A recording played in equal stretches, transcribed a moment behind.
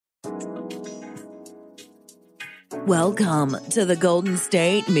Welcome to the Golden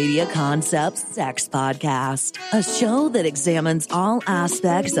State Media Concepts Sex Podcast, a show that examines all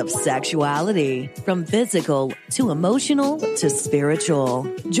aspects of sexuality, from physical to emotional to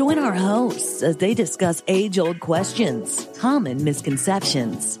spiritual. Join our hosts as they discuss age-old questions, common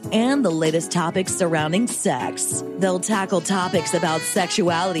misconceptions, and the latest topics surrounding sex. They'll tackle topics about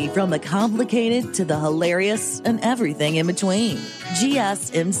sexuality from the complicated to the hilarious and everything in between.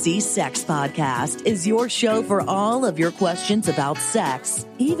 GSMC Sex Podcast is your show for all of your questions about sex,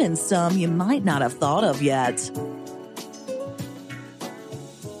 even some you might not have thought of yet.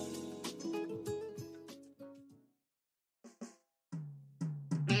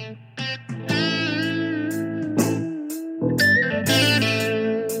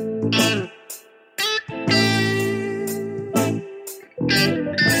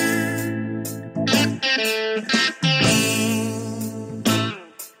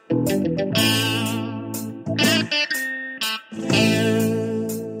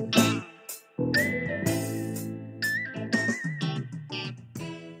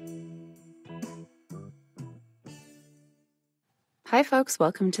 Hi, folks.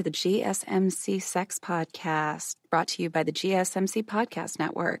 Welcome to the GSMC Sex Podcast, brought to you by the GSMC Podcast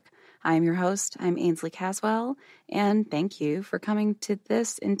Network. I'm your host. I'm Ainsley Caswell, and thank you for coming to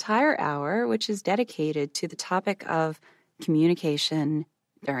this entire hour, which is dedicated to the topic of communication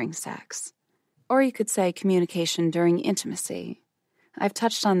during sex. Or you could say communication during intimacy. I've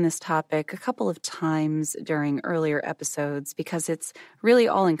touched on this topic a couple of times during earlier episodes because it's really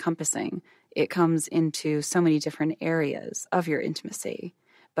all-encompassing. It comes into so many different areas of your intimacy,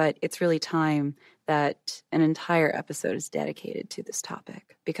 but it's really time that an entire episode is dedicated to this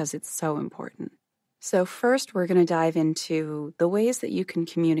topic because it's so important. So first, we're going to dive into the ways that you can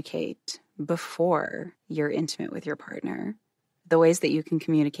communicate before you're intimate with your partner, the ways that you can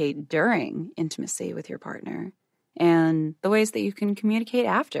communicate during intimacy with your partner, and the ways that you can communicate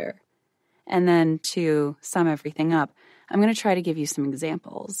after. And then to sum everything up, I'm going to try to give you some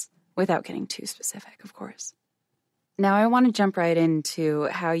examples without getting too specific, of course. Now, I want to jump right into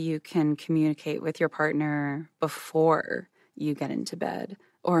how you can communicate with your partner before you get into bed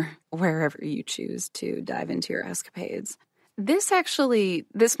or wherever you choose to dive into your escapades. This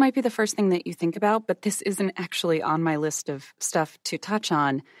might be the first thing that you think about, but this isn't actually on my list of stuff to touch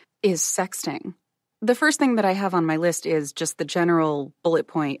on, is sexting. The first thing that I have on my list is just the general bullet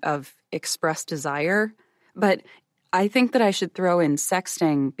point of express desire, but I think that I should throw in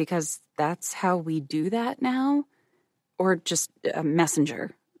sexting because that's how we do that now, or just a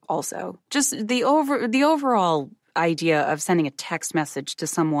messenger also. Just the overall idea of sending a text message to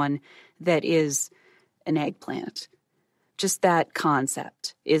someone that is an eggplant. Just that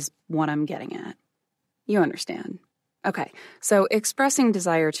concept is what I'm getting at. You understand. Okay, so expressing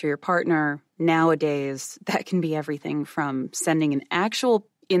desire to your partner nowadays, that can be everything from sending an actual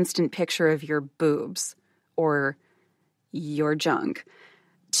instant picture of your boobs or your junk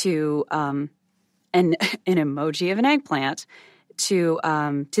to an emoji of an eggplant to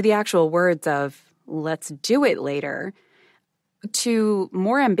the actual words of let's do it later, to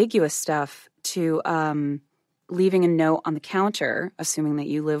more ambiguous stuff, to leaving a note on the counter, assuming that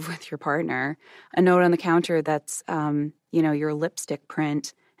you live with your partner, a note on the counter that's your lipstick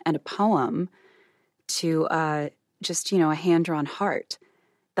print and a poem, to just a hand-drawn heart.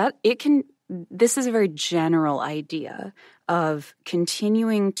 This is a very general idea of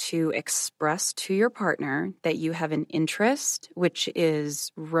continuing to express to your partner that you have an interest, which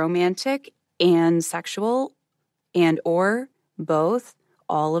is romantic and sexual and or both,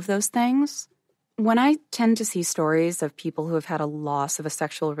 all of those things. When I tend to see stories of people who have had a loss of a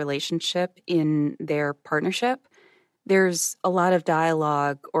sexual relationship in their partnership, there's a lot of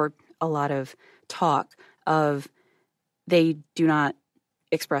dialogue or a lot of talk of they do not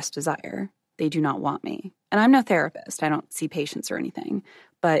express desire. They do not want me. And I'm no therapist. I don't see patients or anything.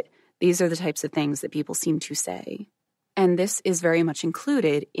 But these are the types of things that people seem to say. And this is very much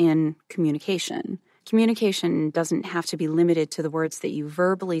included in communication. Communication doesn't have to be limited to the words that you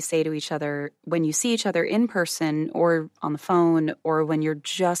verbally say to each other when you see each other in person or on the phone, or when you're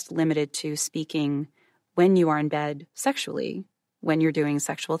just limited to speaking when you are in bed sexually, when you're doing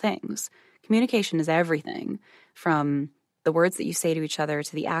sexual things. Communication is everything from the words that you say to each other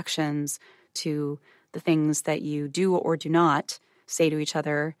to the actions to the things that you do or do not say to each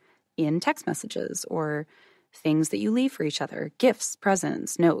other in text messages or things that you leave for each other, gifts,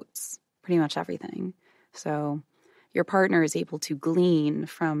 presents, notes, pretty much everything. So your partner is able to glean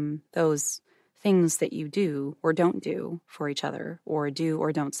from those things that you do or don't do for each other, or do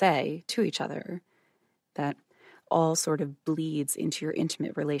or don't say to each other, that all sort of bleeds into your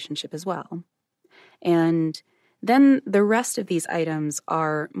intimate relationship as well. And Then the rest of these items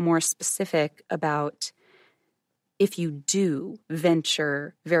are more specific about if you do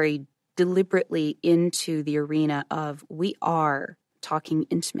venture very deliberately into the arena of we are talking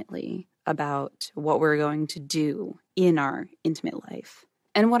intimately about what we're going to do in our intimate life.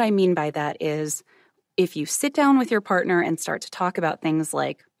 And what I mean by that is if you sit down with your partner and start to talk about things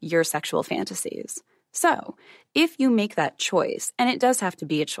like your sexual fantasies. So if you make that choice, and it does have to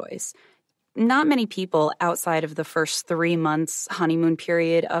be a choice, not many people outside of the first 3 months honeymoon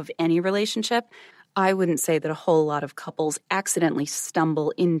period of any relationship, I wouldn't say that a whole lot of couples accidentally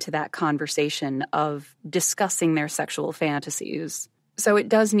stumble into that conversation of discussing their sexual fantasies. So it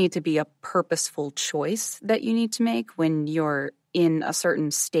does need to be a purposeful choice that you need to make when you're in a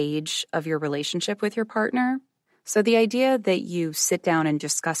certain stage of your relationship with your partner. So the idea that you sit down and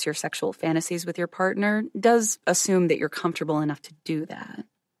discuss your sexual fantasies with your partner does assume that you're comfortable enough to do that.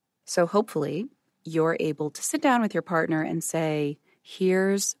 So hopefully you're able to sit down with your partner and say,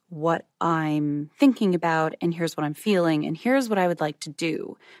 here's what I'm thinking about, and here's what I'm feeling, and here's what I would like to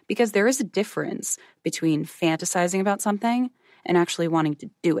do. Because there is a difference between fantasizing about something and actually wanting to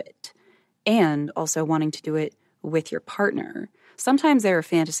do it, and also wanting to do it with your partner. Sometimes there are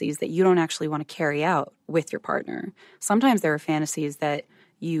fantasies that you don't actually want to carry out with your partner. Sometimes there are fantasies that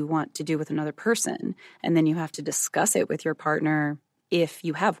you want to do with another person, and then you have to discuss it with your partner if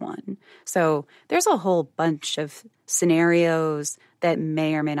you have one. So there's a whole bunch of scenarios that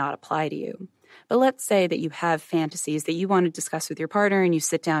may or may not apply to you. But let's say that you have fantasies that you want to discuss with your partner and you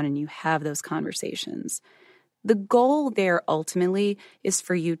sit down and you have those conversations. The goal there ultimately is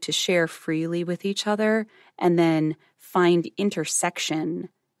for you to share freely with each other and then find intersection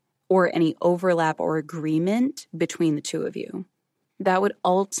or any overlap or agreement between the two of you. That would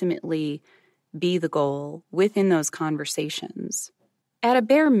ultimately be the goal within those conversations. At a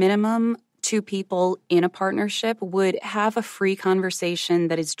bare minimum, 2 people in a partnership would have a free conversation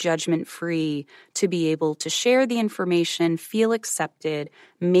that is judgment-free to be able to share the information, feel accepted.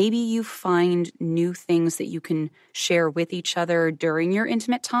 Maybe you find new things that you can share with each other during your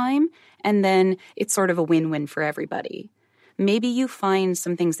intimate time, and then it's sort of a win-win for everybody. Maybe you find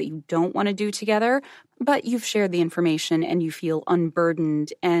some things that you don't want to do together, but you've shared the information and you feel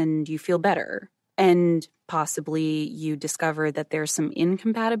unburdened and you feel better. And possibly you discover that there's some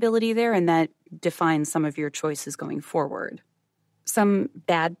incompatibility there, and that defines some of your choices going forward. Some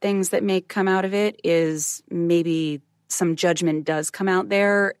bad things that may come out of it is maybe some judgment does come out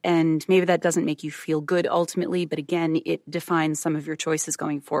there, and maybe that doesn't make you feel good ultimately, but again, it defines some of your choices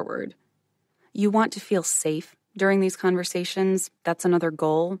going forward. You want to feel safe during these conversations. That's another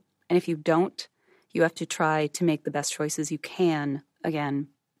goal. And if you don't, you have to try to make the best choices you can, again,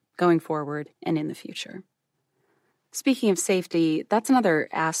 going forward and in the future. Speaking of safety, that's another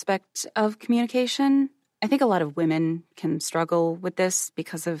aspect of communication. I think a lot of women can struggle with this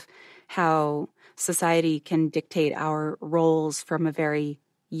because of how society can dictate our roles from a very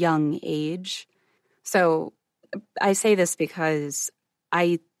young age. So I say this because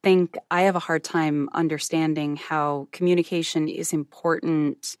I think I have a hard time understanding how communication is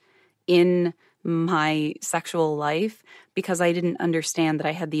important in my sexual life because I didn't understand that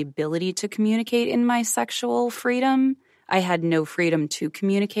I had the ability to communicate in my sexual freedom. I had no freedom to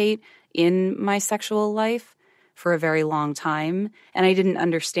communicate in my sexual life for a very long time, and I didn't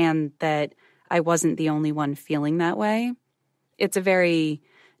understand that I wasn't the only one feeling that way. It's a very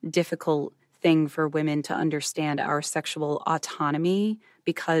difficult thing for women to understand our sexual autonomy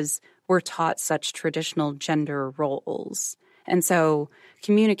because we're taught such traditional gender roles. And so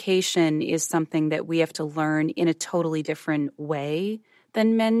communication is something that we have to learn in a totally different way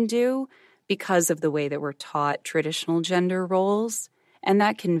than men do because of the way that we're taught traditional gender roles. And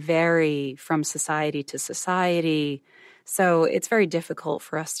that can vary from society to society. So it's very difficult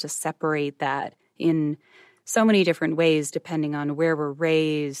for us to separate that in so many different ways depending on where we're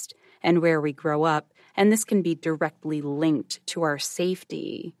raised and where we grow up. And this can be directly linked to our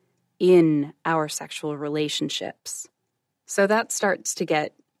safety in our sexual relationships. So that starts to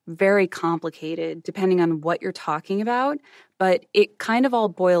get very complicated depending on what you're talking about, but it kind of all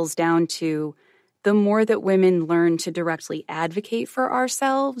boils down to the more that women learn to directly advocate for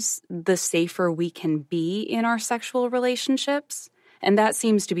ourselves, the safer we can be in our sexual relationships, and that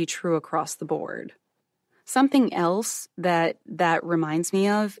seems to be true across the board. Something else that reminds me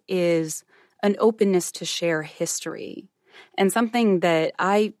of is an openness to share history. And something that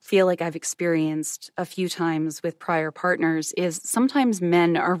I feel like I've experienced a few times with prior partners is sometimes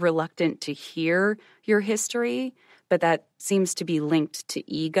men are reluctant to hear your history, but that seems to be linked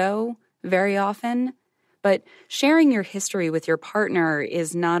to ego very often. But sharing your history with your partner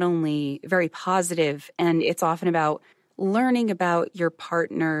is not only very positive, and it's often about learning about your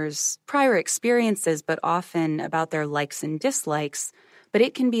partner's prior experiences, but often about their likes and dislikes, but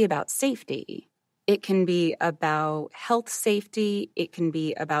it can be about safety. It can be about health safety. It can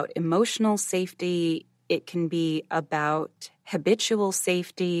be about emotional safety. It can be about habitual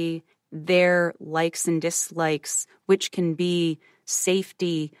safety, their likes and dislikes, which can be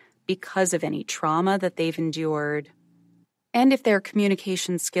safety because of any trauma that they've endured. And if their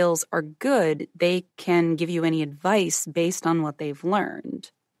communication skills are good, they can give you any advice based on what they've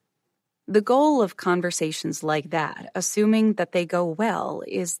learned. The goal of conversations like that, assuming that they go well,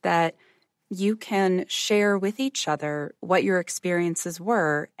 is that you can share with each other what your experiences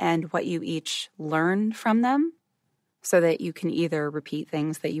were and what you each learned from them, so that you can either repeat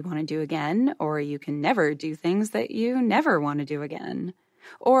things that you want to do again, or you can never do things that you never want to do again.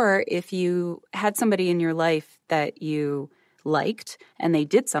 Or if you had somebody in your life that you liked and they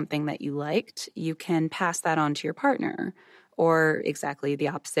did something that you liked, you can pass that on to your partner. Or exactly the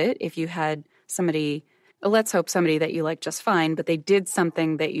opposite. If you had somebody, let's hope somebody that you like just fine, but they did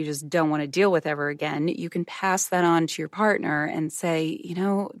something that you just don't want to deal with ever again, you can pass that on to your partner and say,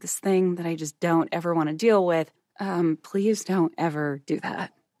 this thing that I just don't ever want to deal with, please don't ever do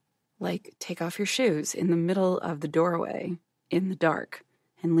that. Like, take off your shoes in the middle of the doorway in the dark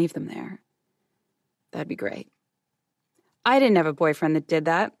and leave them there. That'd be great. I didn't have a boyfriend that did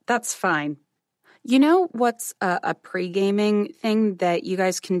that. That's fine. You know what's a pre-gaming thing that you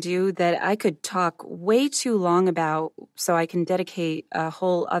guys can do that I could talk way too long about, so I can dedicate a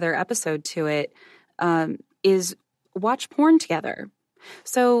whole other episode to it, is watch porn together.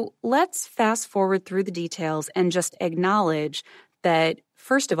 So let's fast forward through the details and just acknowledge that,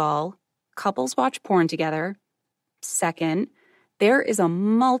 first of all, couples watch porn together. Second, there is a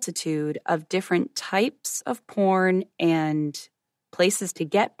multitude of different types of porn and places to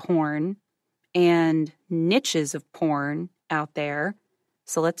get porn and niches of porn out there.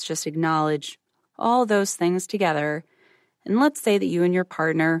 So let's just acknowledge all those things together. And let's say that you and your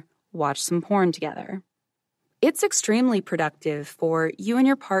partner watch some porn together. It's extremely productive for you and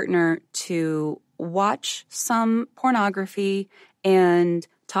your partner to watch some pornography and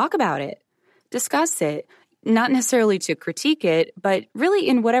talk about it, discuss it. Not necessarily to critique it, but really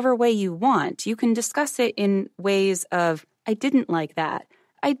in whatever way you want. You can discuss it in ways of, I didn't like that.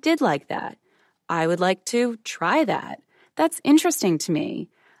 I did like that. I would like to try that. That's interesting to me.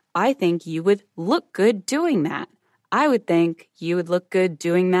 I think you would look good doing that. I would think you would look good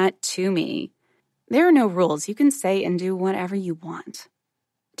doing that to me. There are no rules. You can say and do whatever you want.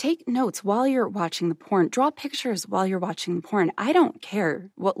 Take notes while you're watching the porn. Draw pictures while you're watching the porn. I don't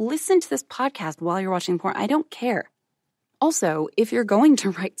care. Well, listen to this podcast while you're watching the porn. I don't care. Also, if you're going to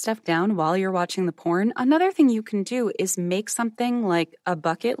write stuff down while you're watching the porn, another thing you can do is make something like a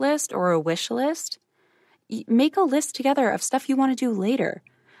bucket list or a wish list. Make a list together of stuff you want to do later.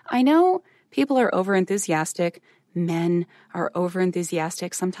 I know people are overenthusiastic. Men are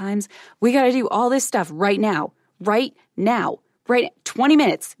overenthusiastic sometimes. We got to do all this stuff right now. Right now. Right, 20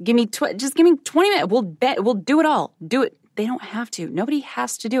 minutes. Just give me 20 minutes. We'll do it all. Do it. They don't have to. Nobody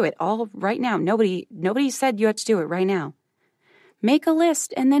has to do it all right now. Nobody said you had to do it right now. Make a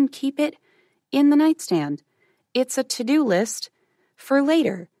list and then keep it in the nightstand. It's a to-do list for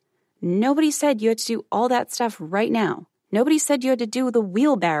later. Nobody said you had to do all that stuff right now. Nobody said you had to do the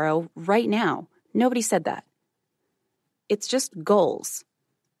wheelbarrow right now. Nobody said that. It's just goals.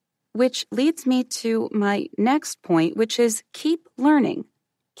 Which leads me to my next point, which is keep learning.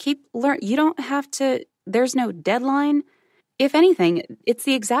 You don't have to, there's no deadline. If anything, it's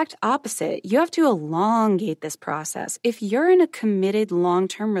the exact opposite. You have to elongate this process. If you're in a committed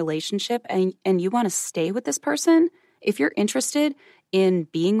long-term relationship and you want to stay with this person, if you're interested in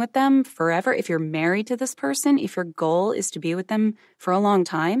being with them forever, if you're married to this person, if your goal is to be with them for a long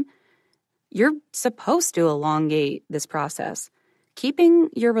time, you're supposed to elongate this process. Keeping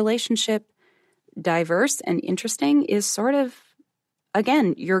your relationship diverse and interesting is sort of,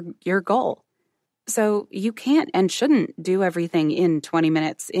 again, your goal. So you can't and shouldn't do everything in 20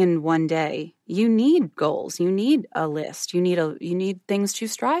 minutes in one day. You need goals. You need a list. You need things to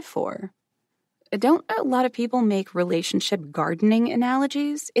strive for. Don't a lot of people make relationship gardening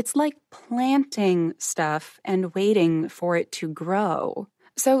analogies? It's like planting stuff and waiting for it to grow.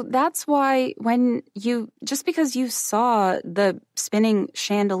 So that's why just because you saw the spinning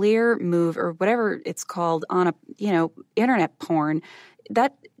chandelier move or whatever it's called on internet porn,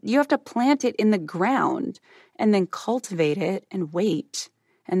 that you have to plant it in the ground and then cultivate it and wait.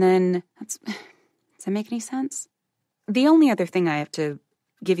 And then does that make any sense? The only other thing I have to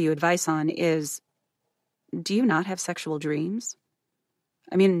give you advice on is do you not have sexual dreams?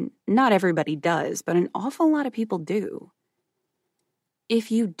 I mean, not everybody does, but an awful lot of people do.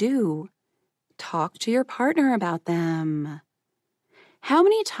 If you do, talk to your partner about them. How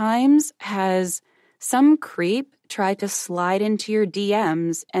many times has some creep tried to slide into your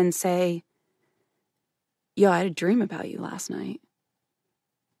DMs and say, yo, I had a dream about you last night?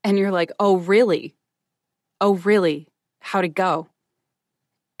 And you're like, oh, really? Oh, really? How'd it go?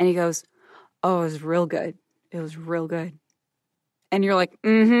 And he goes, oh, it was real good. It was real good. And you're like,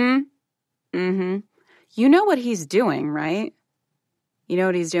 You know what he's doing, right? You know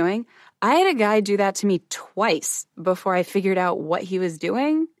what he's doing? I had a guy do that to me twice before I figured out what he was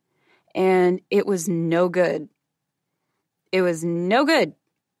doing, and it was no good. It was no good.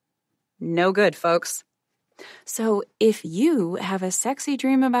 No good, folks. So if you have a sexy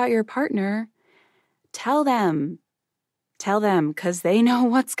dream about your partner, tell them. Tell them, because they know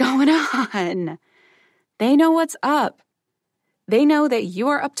what's going on. They know what's up. They know that you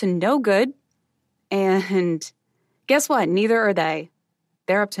are up to no good, and guess what? Neither are they.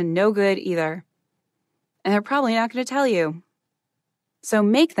 They're up to no good either. And they're probably not going to tell you. So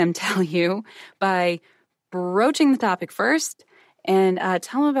make them tell you by broaching the topic first and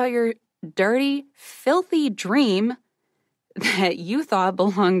tell them about your dirty, filthy dream that you thought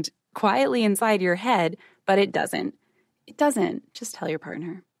belonged quietly inside your head, but it doesn't. It doesn't. Just tell your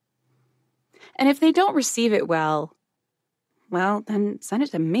partner. And if they don't receive it well, then send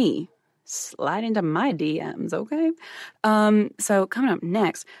it to me. Slide into my DMs, okay? So coming up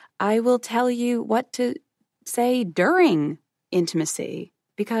next, I will tell you what to say during intimacy,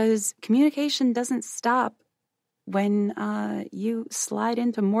 because communication doesn't stop when you slide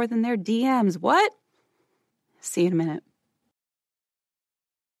into more than their DMs. What? See you in a minute.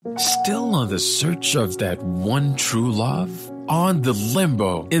 Still on the search of that one true love? On the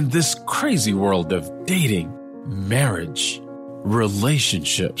limbo in this crazy world of dating, marriage,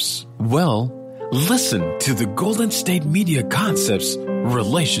 relationships? Well, listen to the Golden State Media Concepts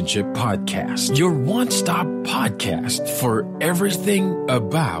Relationship Podcast, your one-stop podcast for everything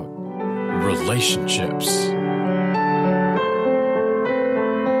about relationships.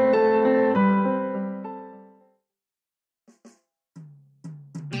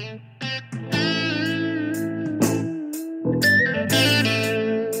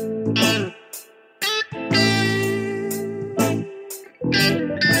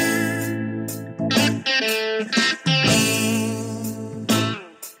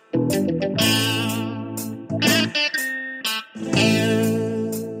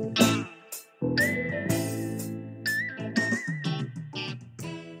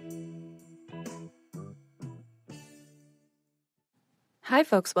 Hi,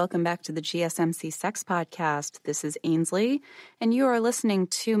 folks. Welcome back to the GSMC Sex Podcast. This is Ainsley, and you are listening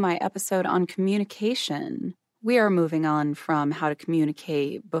to my episode on communication. We are moving on from how to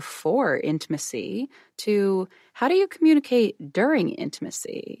communicate before intimacy to how do you communicate during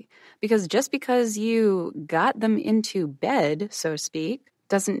intimacy? Because just because you got them into bed, so to speak,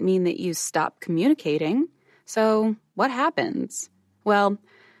 doesn't mean that you stop communicating. So what happens? Well,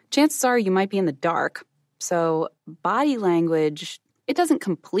 chances are you might be in the dark. So body language, it doesn't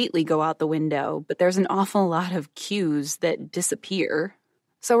completely go out the window, but there's an awful lot of cues that disappear.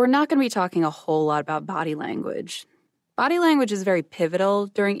 So we're not going to be talking a whole lot about body language. Body language is very pivotal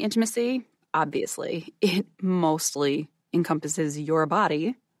during intimacy, obviously. It mostly encompasses your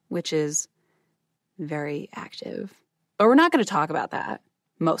body, which is very active. But we're not going to talk about that,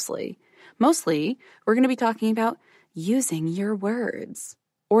 mostly. Mostly, we're going to be talking about using your words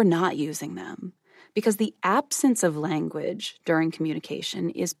or not using them. Because the absence of language during communication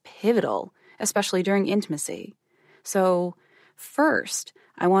is pivotal, especially during intimacy. So first,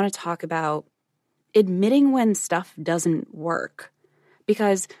 I want to talk about admitting when stuff doesn't work.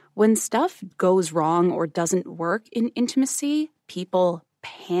 Because when stuff goes wrong or doesn't work in intimacy, people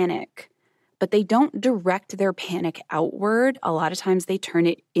panic. But they don't direct their panic outward. A lot of times they turn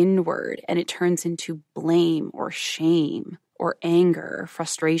it inward, and it turns into blame or shame or anger,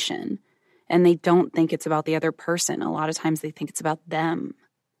 frustration. And they don't think it's about the other person. A lot of times they think it's about them.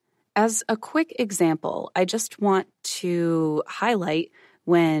 As a quick example, I just want to highlight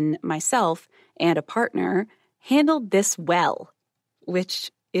when myself and a partner handled this well, which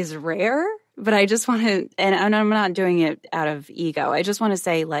is rare, but I just want to, and I'm not doing it out of ego. I just want to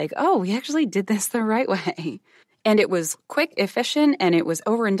say like, oh, we actually did this the right way. And it was quick, efficient, and it was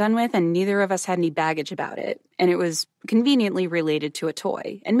over and done with, and neither of us had any baggage about it. And it was conveniently related to a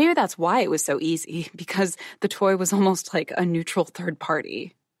toy. And maybe that's why it was so easy, because the toy was almost like a neutral third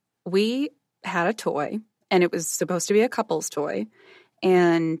party. We had a toy, and it was supposed to be a couple's toy,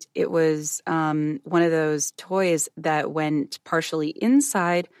 And it was one of those toys that went partially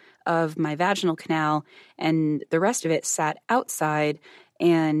inside of my vaginal canal, and the rest of it sat outside,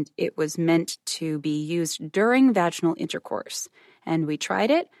 and it was meant to be used during vaginal intercourse. And we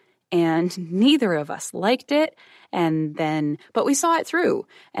tried it, and neither of us liked it. But we saw it through,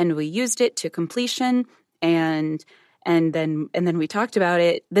 and we used it to completion, and then we talked about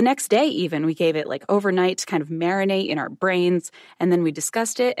it the next day. Even we gave it like overnight to kind of marinate in our brains, and then we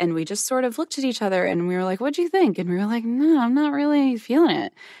discussed it, and we just sort of looked at each other, and we were like, "What'd you think?" And we were like, "No, I'm not really feeling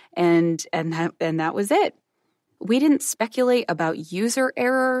it," and that was it. We didn't speculate about user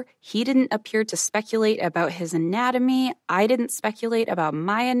error. He didn't appear to speculate about his anatomy. I didn't speculate about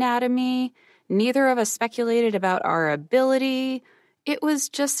my anatomy. Neither of us speculated about our ability. It was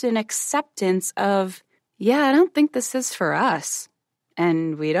just an acceptance of, yeah, I don't think this is for us,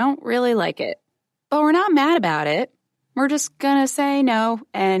 and we don't really like it. But we're not mad about it. We're just gonna say no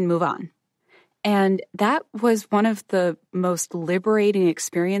and move on. And that was one of the most liberating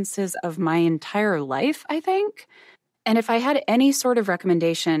experiences of my entire life, I think. And if I had any sort of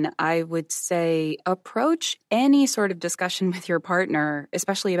recommendation, I would say approach any sort of discussion with your partner,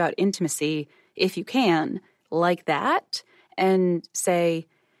 especially about intimacy, if you can, like that, and say,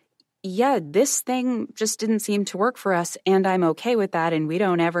 yeah, this thing just didn't seem to work for us, and I'm okay with that, and we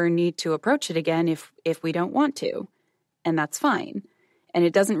don't ever need to approach it again if we don't want to. And that's fine. And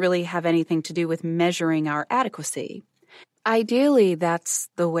it doesn't really have anything to do with measuring our adequacy. Ideally, that's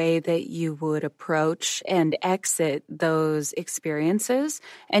the way that you would approach and exit those experiences.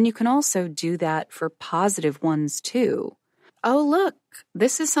 And you can also do that for positive ones too. Oh, look,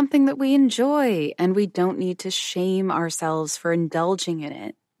 this is something that we enjoy, and we don't need to shame ourselves for indulging in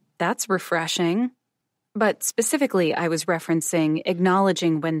it. That's refreshing. But specifically, I was referencing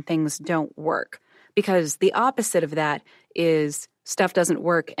acknowledging when things don't work, because the opposite of that is stuff doesn't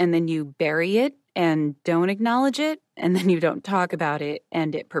work and then you bury it and don't acknowledge it, and then you don't talk about it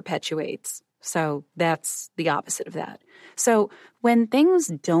and it perpetuates. So that's the opposite of that. So when things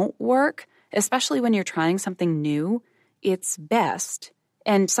don't work, especially when you're trying something new, it's best.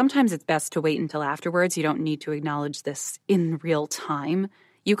 And sometimes it's best to wait until afterwards. You don't need to acknowledge this in real time.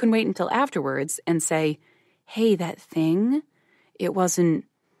 You can wait until afterwards and say, hey, that thing, it wasn't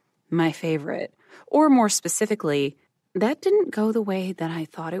my favorite. Or more specifically, that didn't go the way that I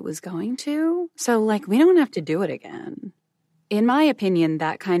thought it was going to. So, we don't have to do it again. In my opinion,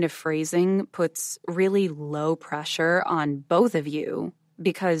 that kind of phrasing puts really low pressure on both of you,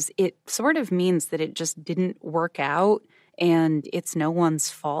 because it sort of means that it just didn't work out and it's no one's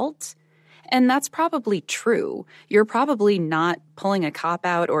fault. And that's probably true. You're probably not pulling a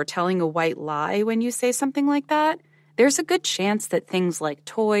cop-out or telling a white lie when you say something like that. There's a good chance that things like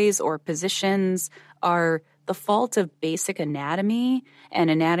toys or positions are the fault of basic anatomy and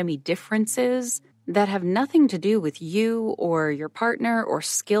anatomy differences that have nothing to do with you or your partner or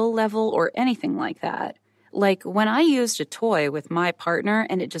skill level or anything like that. Like when I used a toy with my partner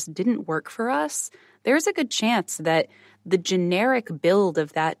and it just didn't work for us, there's a good chance that the generic build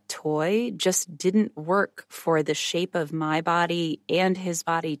of that toy just didn't work for the shape of my body and his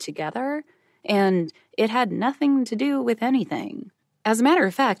body together, and it had nothing to do with anything. As a matter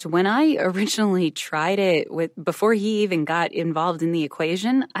of fact, when I originally tried it before he even got involved in the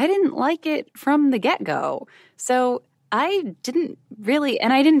equation, I didn't like it from the get-go. So I didn't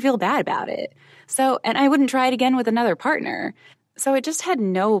feel bad about it. And I wouldn't try it again with another partner. So it just had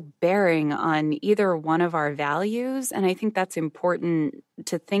no bearing on either one of our values. And I think that's important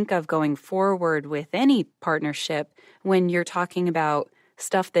to think of going forward with any partnership when you're talking about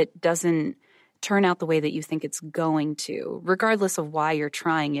stuff that doesn't turn out the way that you think it's going to, regardless of why you're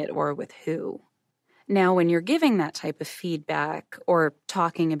trying it or with who. Now, when you're giving that type of feedback or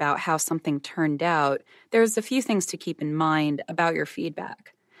talking about how something turned out, there's a few things to keep in mind about your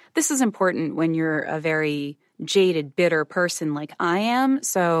feedback. This is important when you're a very jaded, bitter person like I am,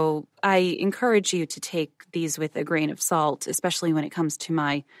 so I encourage you to take these with a grain of salt, especially when it comes to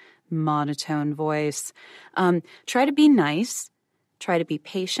my monotone voice. Try to be nice, try to be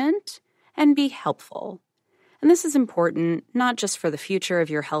patient, and be helpful. And this is important not just for the future of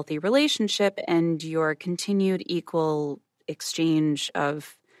your healthy relationship and your continued equal exchange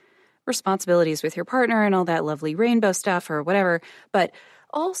of responsibilities with your partner and all that lovely rainbow stuff or whatever, but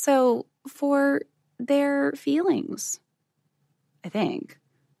also for their feelings, I think.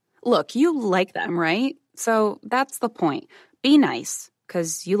 Look, you like them, right? So that's the point. Be nice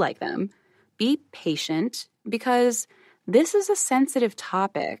because you like them. Be patient because this is a sensitive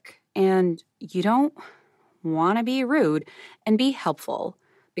topic and you don't want to be rude, and be helpful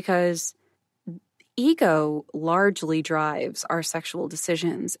because ego largely drives our sexual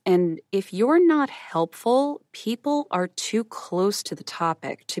decisions. And if you're not helpful, people are too close to the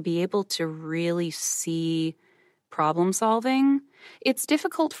topic to be able to really see problem solving. It's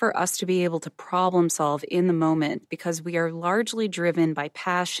difficult for us to be able to problem solve in the moment because we are largely driven by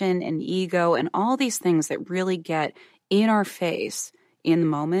passion and ego and all these things that really get in our face in the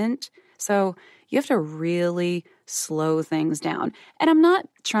moment. So you have to really slow things down. And I'm not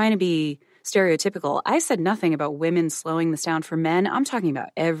trying to be stereotypical. I said nothing about women slowing this down for men. I'm talking about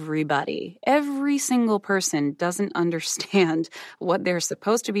everybody. Every single person doesn't understand what they're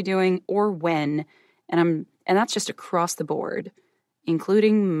supposed to be doing or when. And that's just across the board,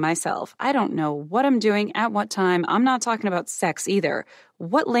 including myself. I don't know what I'm doing at what time. I'm not talking about sex either.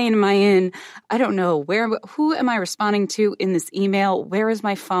 What lane am I in? I don't know who am I responding to in this email? Where is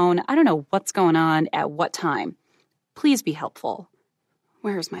my phone? I don't know what's going on at what time. Please be helpful.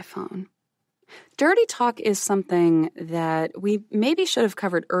 Where is my phone? Dirty talk is something that we maybe should have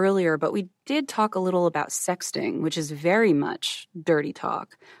covered earlier, but we did talk a little about sexting, which is very much dirty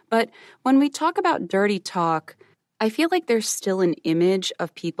talk. But when we talk about dirty talk, I feel like there's still an image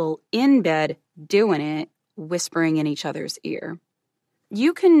of people in bed doing it, whispering in each other's ear.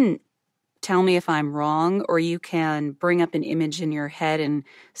 You can tell me if I'm wrong, or you can bring up an image in your head and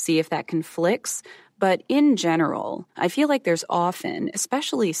see if that conflicts. But in general, I feel like there's often,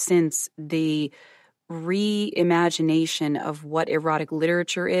 especially since the reimagination of what erotic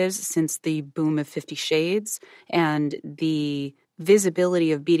literature is, since the boom of 50 Shades and the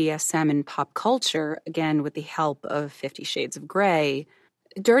visibility of BDSM in pop culture, again, with the help of 50 Shades of Grey,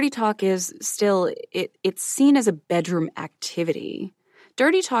 dirty talk is still, it's seen as a bedroom activity.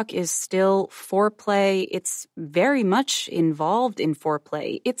 Dirty talk is still foreplay. It's very much involved in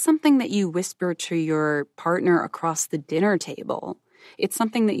foreplay. It's something that you whisper to your partner across the dinner table. It's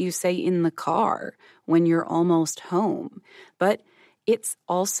something that you say in the car when you're almost home. But it's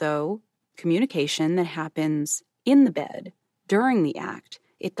also communication that happens in the bed during the act.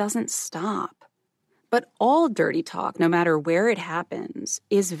 It doesn't stop. But all dirty talk, no matter where it happens,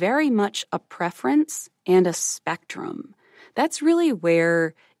 is very much a preference and a spectrum. That's really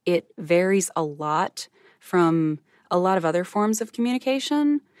where it varies a lot from a lot of other forms of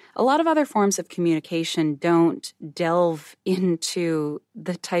communication. A lot of other forms of communication don't delve into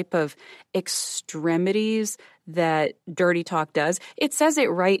the type of extremities that dirty talk does. It says it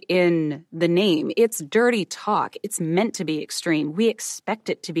right in the name. It's dirty talk. It's meant to be extreme. We expect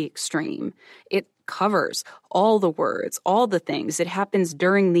it to be extreme. It covers all the words, all the things. It happens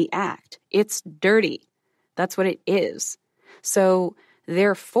during the act. It's dirty. That's what it is. So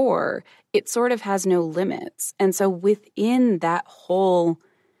therefore, it sort of has no limits. And so within that whole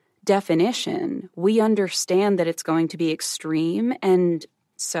definition, we understand that it's going to be extreme, and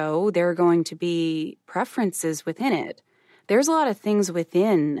so there are going to be preferences within it. There's a lot of things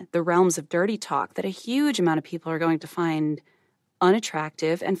within the realms of dirty talk that a huge amount of people are going to find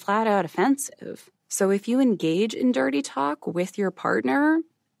unattractive and flat out offensive. So if you engage in dirty talk with your partner,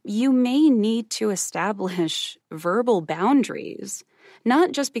 you may need to establish verbal boundaries,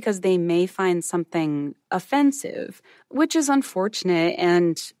 not just because they may find something offensive, which is unfortunate,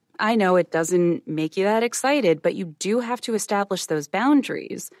 and I know it doesn't make you that excited, but you do have to establish those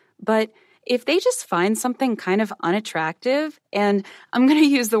boundaries. But if they just find something kind of unattractive, and I'm going to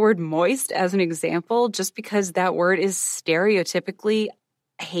use the word moist as an example just because that word is stereotypically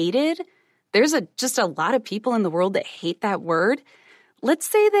hated, there's just a lot of people in the world that hate that word. Let's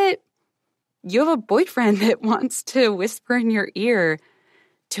say that you have a boyfriend that wants to whisper in your ear,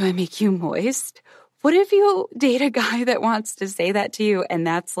 "Do I make you moist?" What if you date a guy that wants to say that to you and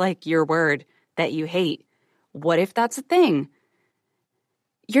that's like your word that you hate? What if that's a thing?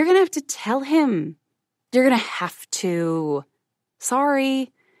 You're going to have to tell him. You're going to have to,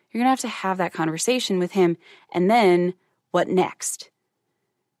 sorry, you're going to have that conversation with him. And then what next?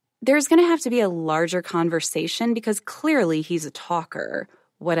 There's going to have to be a larger conversation because clearly he's a talker.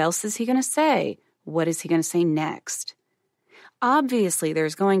 What else is he going to say? What is he going to say next? Obviously,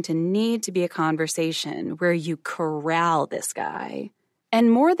 there's going to need to be a conversation where you corral this guy.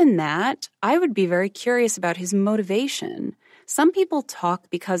 And more than that, I would be very curious about his motivation. Some people talk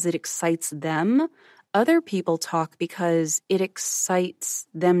because it excites them. Other people talk because it excites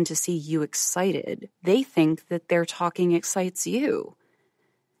them to see you excited. They think that their talking excites you.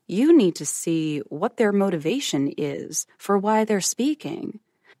 You need to see what their motivation is for why they're speaking.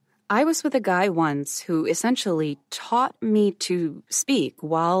 I was with a guy once who essentially taught me to speak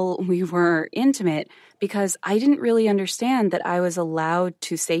while we were intimate because I didn't really understand that I was allowed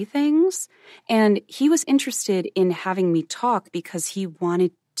to say things. And he was interested in having me talk because he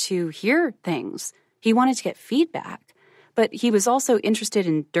wanted to hear things. He wanted to get feedback, but he was also interested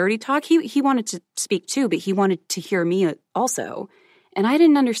in dirty talk. He wanted to speak too, but he wanted to hear me also. And I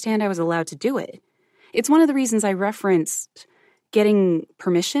didn't understand I was allowed to do it. It's one of the reasons I referenced getting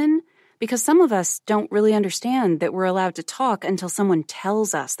permission, because some of us don't really understand that we're allowed to talk until someone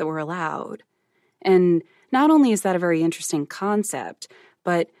tells us that we're allowed. And not only is that a very interesting concept,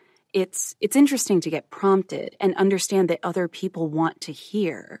 but it's interesting to get prompted and understand that other people want to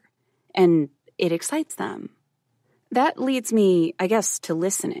hear, and it excites them. That leads me, I guess, to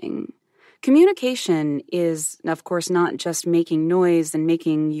listening. Communication is, of course, not just making noise and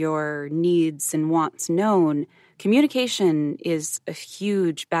making your needs and wants known. Communication is a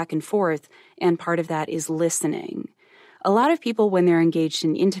huge back and forth, and part of that is listening. A lot of people, when they're engaged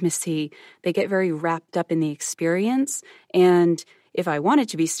in intimacy, they get very wrapped up in the experience. And if I wanted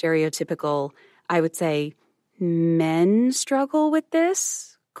to be stereotypical, I would say men struggle with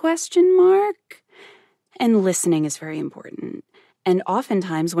this, ? And listening is very important. And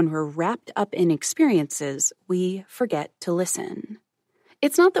oftentimes when we're wrapped up in experiences, we forget to listen.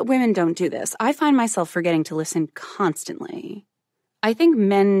 It's not that women don't do this. I find myself forgetting to listen constantly. I think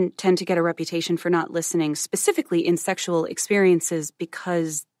men tend to get a reputation for not listening, specifically in sexual experiences,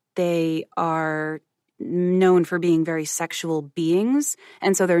 because they are known for being very sexual beings,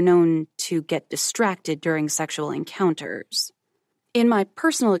 and so they're known to get distracted during sexual encounters. In my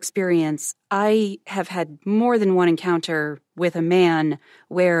personal experience, I have had more than one encounter with a man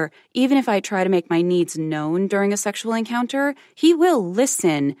where even if I try to make my needs known during a sexual encounter, he will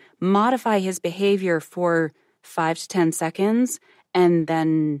listen, modify his behavior for 5 to 10 seconds, and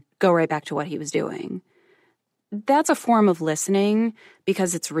then go right back to what he was doing. That's a form of listening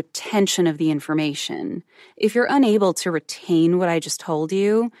because it's retention of the information. If you're unable to retain what I just told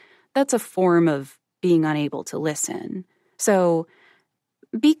you, that's a form of being unable to listen. So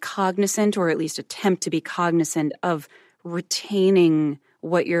be cognizant, or at least attempt to be cognizant of retaining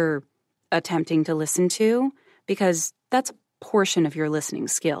what you're attempting to listen to, because that's a portion of your listening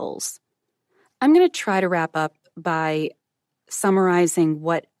skills. I'm going to try to wrap up by summarizing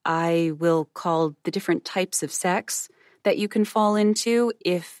what I will call the different types of sex that you can fall into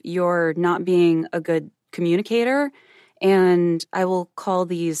if you're not being a good communicator. And I will call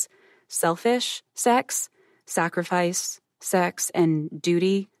these selfish sex, sacrifice sex, and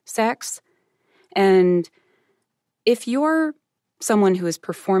duty sex. And if you're someone who is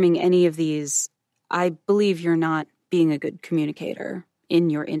performing any of these, I believe you're not being a good communicator in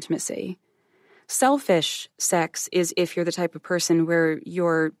your intimacy. Selfish sex is if you're the type of person where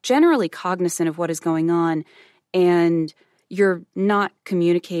you're generally cognizant of what is going on and you're not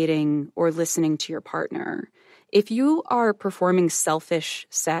communicating or listening to your partner. If you are performing selfish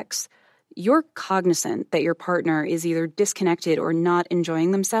sex, you're cognizant that your partner is either disconnected or not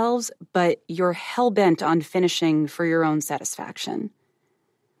enjoying themselves, but you're hell-bent on finishing for your own satisfaction.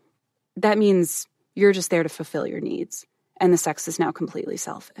 That means you're just there to fulfill your needs, and the sex is now completely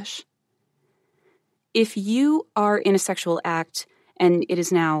selfish. If you are in a sexual act and it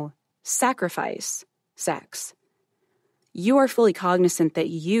is now sacrifice sex, you are fully cognizant that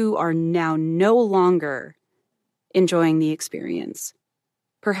you are now no longer enjoying the experience.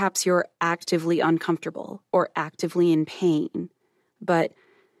 Perhaps you're actively uncomfortable or actively in pain, but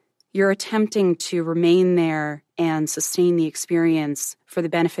you're attempting to remain there and sustain the experience for the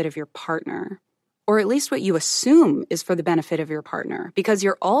benefit of your partner, or at least what you assume is for the benefit of your partner, because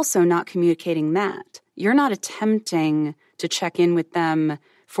you're also not communicating that. You're not attempting to check in with them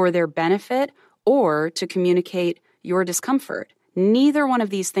for their benefit or to communicate your discomfort. Neither one of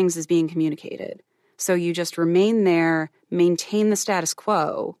these things is being communicated. So you just remain there, maintain the status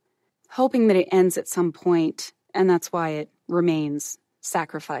quo, hoping that it ends at some point, and that's why it remains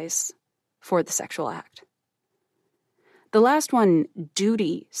sacrifice for the sexual act. The last one,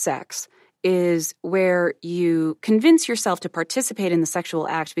 duty sex, is where you convince yourself to participate in the sexual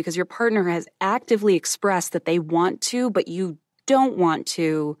act because your partner has actively expressed that they want to, but you don't want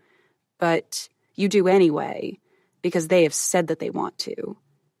to, but you do anyway because they have said that they want to.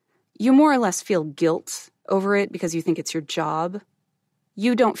 You more or less feel guilt over it because you think it's your job.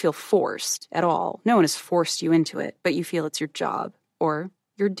 You don't feel forced at all. No one has forced you into it, but you feel it's your job or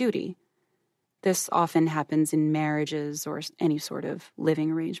your duty. This often happens in marriages or any sort of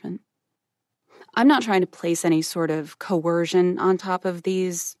living arrangement. I'm not trying to place any sort of coercion on top of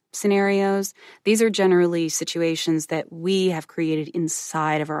these scenarios. These are generally situations that we have created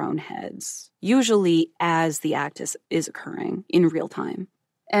inside of our own heads, usually as the act is occurring in real time.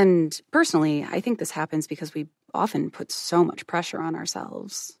 And personally, I think this happens because we often put so much pressure on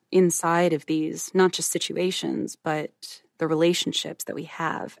ourselves inside of these, not just situations, but the relationships that we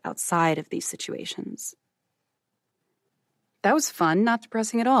have outside of these situations. That was fun, not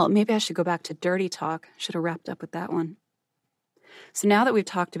depressing at all. Maybe I should go back to dirty talk. Should have wrapped up with that one. So now that we've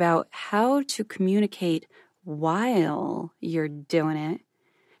talked about how to communicate while you're doing it,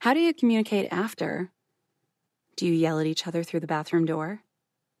 how do you communicate after? Do you yell at each other through the bathroom door?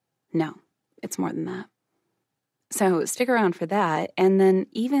 No, it's more than that. So stick around for that, and then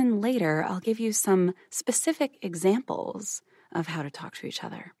even later, I'll give you some specific examples of how to talk to each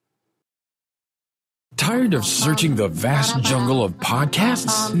other. Tired of searching the vast jungle of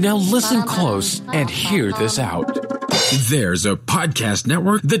podcasts? Now listen close and hear this out. There's a podcast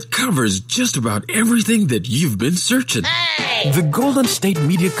network that covers just about everything that you've been searching. The Golden State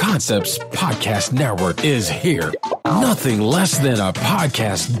Media Concepts Podcast Network is here. Nothing less than a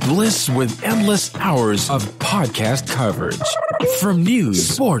podcast bliss with endless hours of podcast coverage. From news,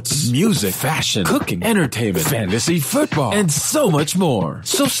 sports, music, fashion, cooking, entertainment, fantasy, football, and so much more.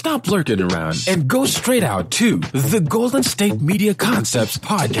 So stop lurking around and go straight out to the Golden State Media Concepts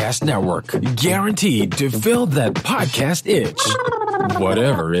Podcast Network. Guaranteed to fill that podcast itch.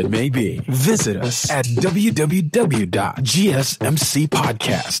 Whatever it may be. Visit us at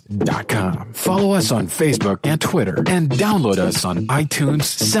www.gsmcpodcast.com. Follow us on Facebook and Twitter, and download us on iTunes,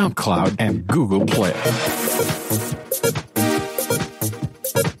 SoundCloud, and Google Play.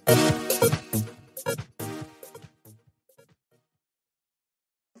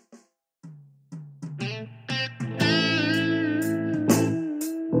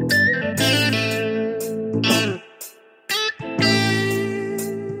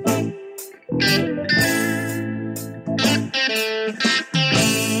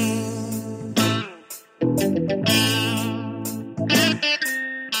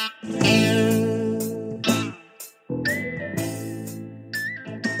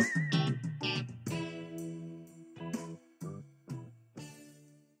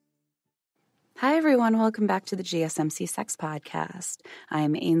 Hi, everyone. Welcome back to the GSMC Sex Podcast.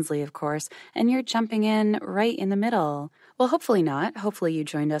 I'm Ainsley, of course, and you're jumping in right in the middle. Well, hopefully not. Hopefully you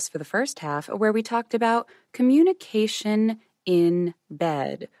joined us for the first half where we talked about communication in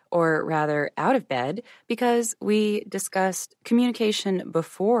bed, or rather out of bed, because we discussed communication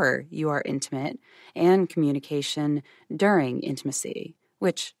before you are intimate and communication during intimacy,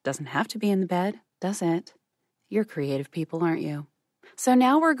 which doesn't have to be in the bed, does it? You're creative people, aren't you? So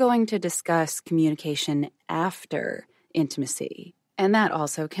now we're going to discuss communication after intimacy. And that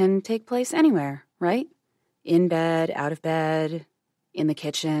also can take place anywhere, right? In bed, out of bed, in the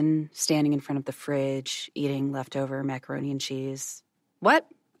kitchen, standing in front of the fridge, eating leftover macaroni and cheese. What?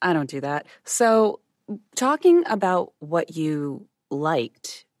 I don't do that. So talking about what you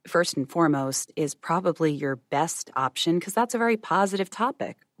liked, first and foremost, is probably your best option because that's a very positive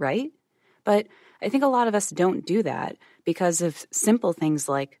topic, right? But I think a lot of us don't do that because of simple things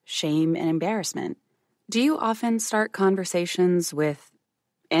like shame and embarrassment. Do you often start conversations with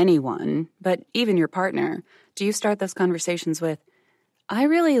anyone, but even your partner? Do you start those conversations with, I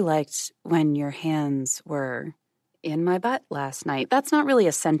really liked when your hands were in my butt last night? That's not really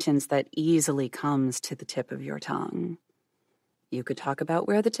a sentence that easily comes to the tip of your tongue. You could talk about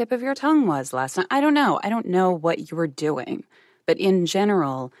where the tip of your tongue was last night. I don't know. I don't know what you were doing. But in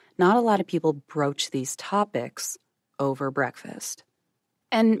general, not a lot of people broach these topics over breakfast.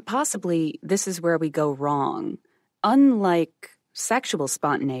 And possibly this is where we go wrong. Unlike sexual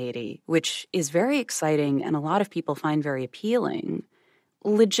spontaneity, which is very exciting and a lot of people find very appealing,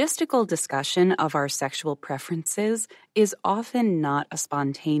 logistical discussion of our sexual preferences is often not a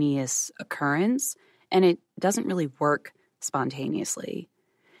spontaneous occurrence, and it doesn't really work spontaneously.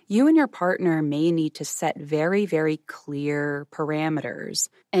 You and your partner may need to set very, very clear parameters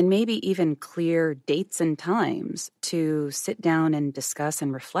and maybe even clear dates and times to sit down and discuss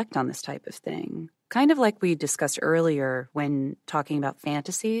and reflect on this type of thing. Kind of like we discussed earlier when talking about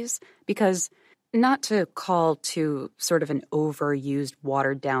fantasies, because not to call to sort of an overused,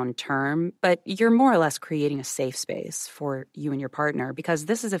 watered-down term, but you're more or less creating a safe space for you and your partner because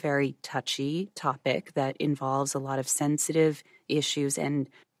this is a very touchy topic that involves a lot of sensitive issues and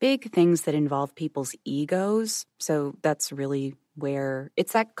big things that involve people's egos. So that's really where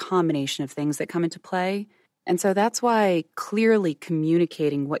it's that combination of things that come into play. And so that's why clearly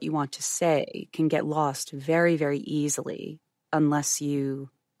communicating what you want to say can get lost very, very easily unless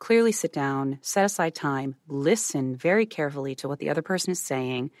you clearly sit down, set aside time, listen very carefully to what the other person is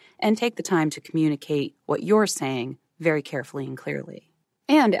saying, and take the time to communicate what you're saying very carefully and clearly.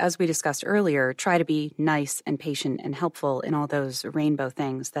 And as we discussed earlier, try to be nice and patient and helpful in all those rainbow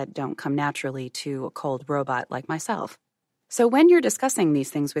things that don't come naturally to a cold robot like myself. So when you're discussing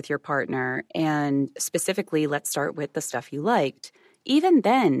these things with your partner, and specifically, let's start with the stuff you liked, even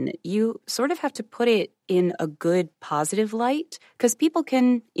then, you sort of have to put it in a good, positive light, because people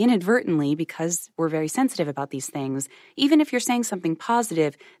can inadvertently, because we're very sensitive about these things, even if you're saying something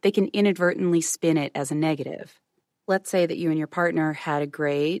positive, they can inadvertently spin it as a negative. Let's say that you and your partner had a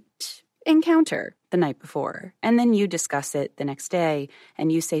great encounter the night before, and then you discuss it the next day,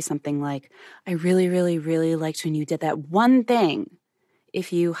 and you say something like, I really, really, really liked when you did that one thing.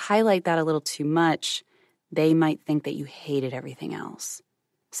 If you highlight that a little too much, they might think that you hated everything else.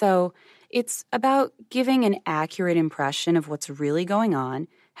 So it's about giving an accurate impression of what's really going on,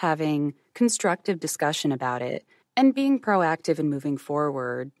 having constructive discussion about it, and being proactive in moving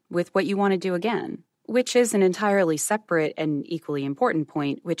forward with what you want to do again. Which is an entirely separate and equally important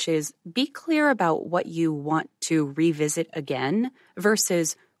point, which is be clear about what you want to revisit again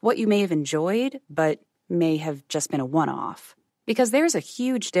versus what you may have enjoyed but may have just been a one-off. Because there's a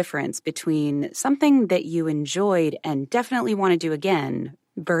huge difference between something that you enjoyed and definitely want to do again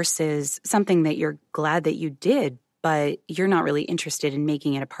versus something that you're glad that you did, but you're not really interested in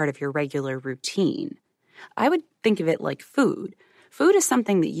making it a part of your regular routine. I would think of it like food. Food is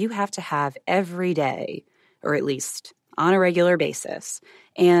something that you have to have every day, or at least on a regular basis.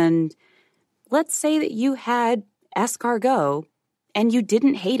 And let's say that you had escargot and you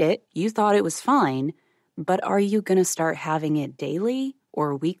didn't hate it, you thought it was fine, but are you going to start having it daily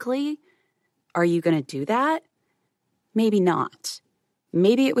or weekly? Are you going to do that? Maybe not.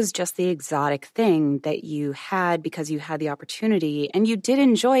 Maybe it was just the exotic thing that you had because you had the opportunity and you did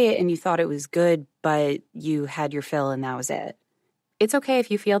enjoy it and you thought it was good, but you had your fill and that was it. It's okay if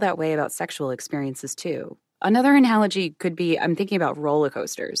you feel that way about sexual experiences too. Another analogy could be, I'm thinking about roller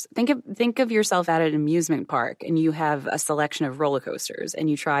coasters. Think of yourself at an amusement park and you have a selection of roller coasters and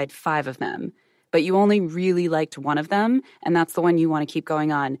you tried 5 of them, but you only really liked one of them, and that's the one you want to keep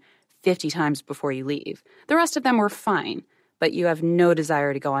going on 50 times before you leave. The rest of them were fine, but you have no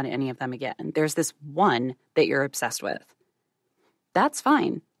desire to go on any of them again. There's this one that you're obsessed with. That's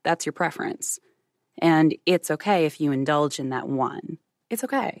fine. That's your preference. And it's okay if you indulge in that one. It's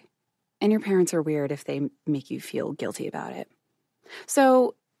okay. And your parents are weird if they make you feel guilty about it.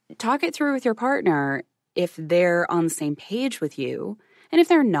 So talk it through with your partner if they're on the same page with you. And if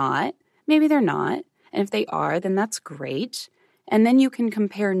they're not, maybe they're not. And if they are, then that's great. And then you can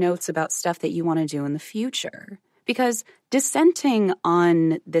compare notes about stuff that you want to do in the future. Because dissenting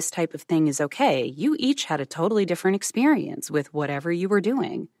on this type of thing is okay. You each had a totally different experience with whatever you were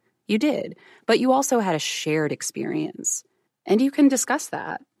doing. You did. But you also had a shared experience. And you can discuss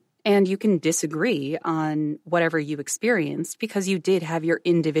that. And you can disagree on whatever you experienced because you did have your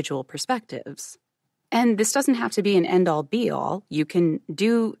individual perspectives. And this doesn't have to be an end-all, be-all. You can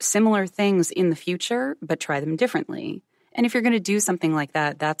do similar things in the future, but try them differently. And if you're going to do something like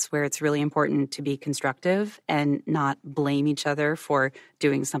that, that's where it's really important to be constructive and not blame each other for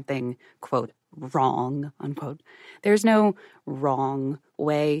doing something, quote, wrong, unquote. There's no wrong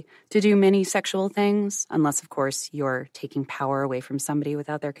way to do many sexual things, unless, of course, you're taking power away from somebody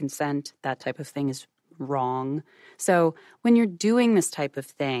without their consent. That type of thing is wrong. So when you're doing this type of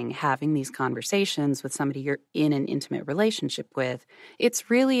thing, having these conversations with somebody you're in an intimate relationship with, it's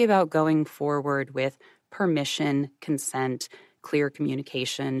really about going forward with permission, consent, clear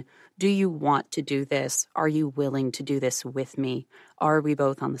communication. Do you want to do this? Are you willing to do this with me? Are we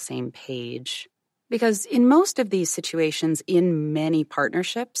both on the same page? Because in most of these situations, in many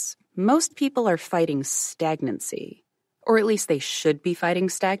partnerships, most people are fighting stagnancy, or at least they should be fighting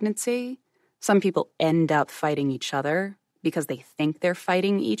stagnancy. Some people end up fighting each other because they think they're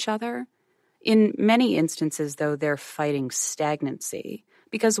fighting each other. In many instances, though, they're fighting stagnancy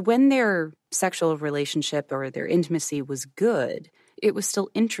because when their sexual relationship or their intimacy was good, it was still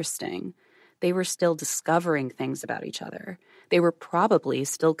interesting. They were still discovering things about each other. They were probably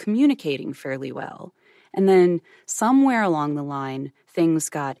still communicating fairly well. And then somewhere along the line, things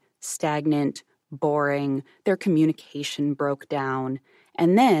got stagnant, boring, their communication broke down,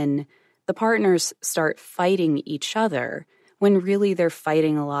 and then the partners start fighting each other when really they're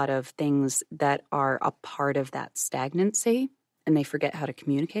fighting a lot of things that are a part of that stagnancy, and they forget how to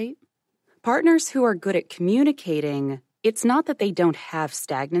communicate. Partners who are good at communicating, it's not that they don't have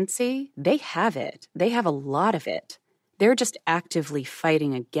stagnancy. They have it. They have a lot of it. They're just actively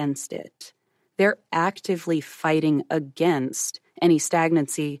fighting against it. They're actively fighting against any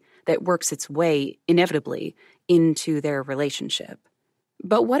stagnancy that works its way inevitably into their relationship.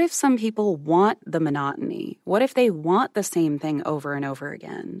 But what if some people want the monotony? What if they want the same thing over and over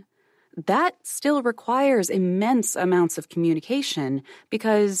again? That still requires immense amounts of communication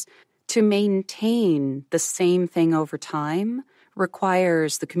because to maintain the same thing over time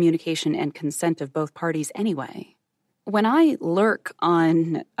requires the communication and consent of both parties anyway. When I lurk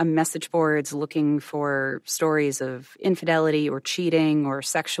on message boards looking for stories of infidelity or cheating or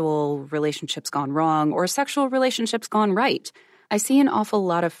sexual relationships gone wrong or sexual relationships gone right, I see an awful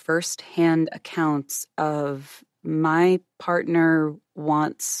lot of firsthand accounts of my partner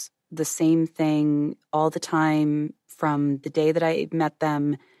wants the same thing all the time from the day that I met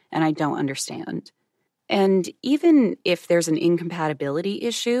them, and I don't understand. And even if there's an incompatibility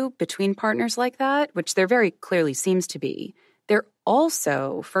issue between partners like that, which there very clearly seems to be, there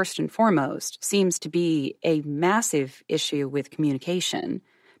also, first and foremost, seems to be a massive issue with communication.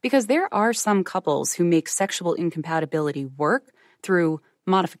 Because there are some couples who make sexual incompatibility work through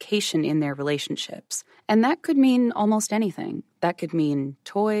modification in their relationships. And that could mean almost anything. That could mean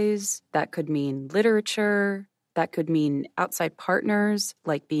toys, that could mean literature, that could mean outside partners,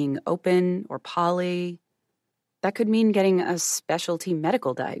 like being open or poly. That could mean getting a specialty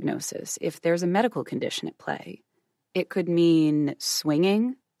medical diagnosis if there's a medical condition at play. It could mean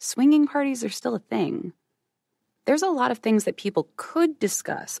swinging. Swinging parties are still a thing. There's a lot of things that people could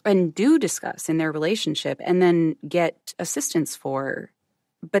discuss and do discuss in their relationship and then get assistance for.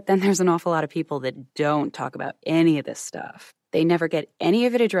 But then there's an awful lot of people that don't talk about any of this stuff. They never get any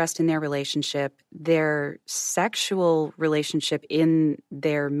of it addressed in their relationship. Their sexual relationship in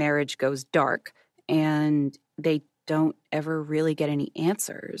their marriage goes dark, and they don't ever really get any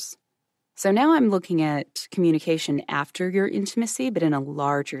answers. So now I'm looking at communication after your intimacy, but in a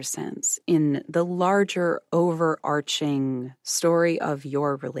larger sense, in the larger overarching story of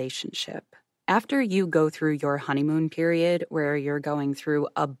your relationship. After you go through your honeymoon period, where you're going through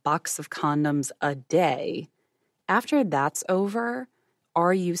a box of condoms a day, after that's over,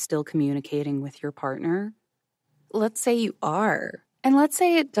 are you still communicating with your partner? Let's say you are. And let's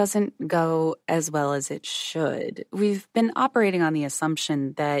say it doesn't go as well as it should. We've been operating on the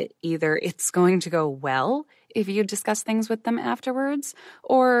assumption that either it's going to go well if you discuss things with them afterwards,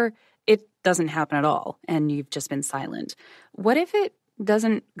 or it doesn't happen at all and you've just been silent. What if it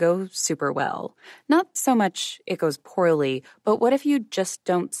doesn't go super well? Not so much it goes poorly, but what if you just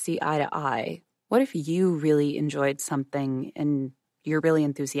don't see eye to eye? What if you really enjoyed something and you're really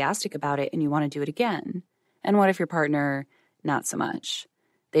enthusiastic about it and you want to do it again? And what if your partner, not so much?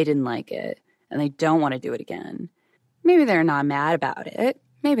 They didn't like it and they don't want to do it again. Maybe they're not mad about it.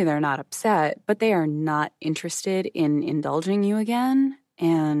 Maybe they're not upset, but they are not interested in indulging you again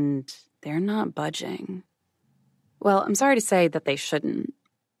and they're not budging. Well, I'm sorry to say that they shouldn't.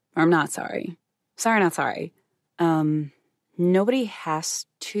 Or I'm not sorry. Sorry, not sorry. Nobody has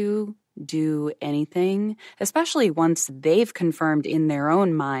to do anything, especially once they've confirmed in their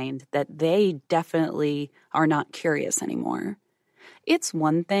own mind that they definitely are not curious anymore. It's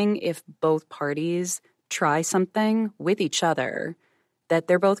one thing if both parties try something with each other that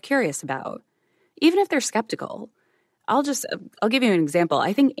they're both curious about, even if they're skeptical. I'll give you an example.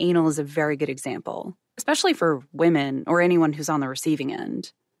 I think anal is a very good example, especially for women or anyone who's on the receiving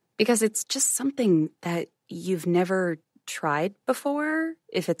end, because it's just something that you've never tried before.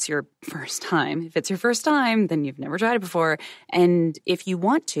 If it's your first time, then you've never tried it before. And if you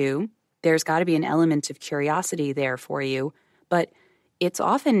want to, there's got to be an element of curiosity there for you, but it's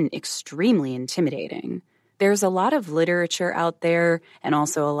often extremely intimidating. There's a lot of literature out there and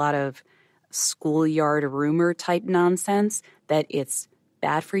also a lot of schoolyard rumor type nonsense that it's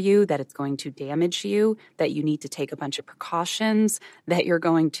bad for you, that it's going to damage you, that you need to take a bunch of precautions, that you're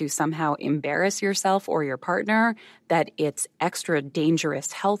going to somehow embarrass yourself or your partner, that it's extra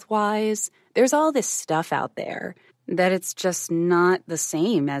dangerous health-wise. There's all this stuff out there that it's just not the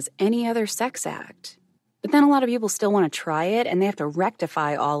same as any other sex act. But then a lot of people still want to try it, and they have to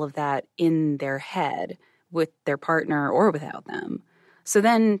rectify all of that in their head with their partner or without them. So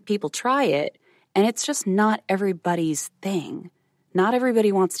then people try it, and it's just not everybody's thing. Not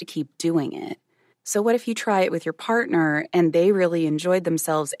everybody wants to keep doing it. So what if you try it with your partner and they really enjoyed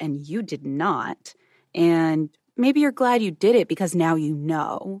themselves and you did not? And maybe you're glad you did it because now you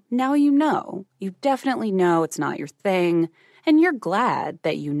know. Now you know. You definitely know it's not your thing. And you're glad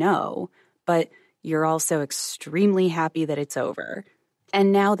that you know. But you're also extremely happy that it's over.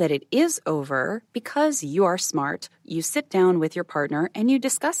 And now that it is over, because you are smart, you sit down with your partner and you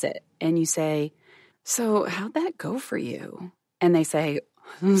discuss it. And you say, so how'd that go for you? And they say,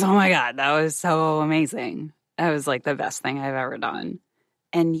 oh my God, that was so amazing. That was like the best thing I've ever done.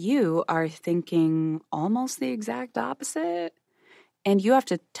 And you are thinking almost the exact opposite. And you have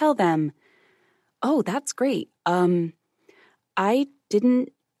to tell them, oh, that's great. I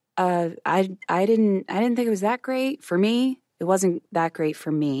didn't think it was that great. For me, It wasn't that great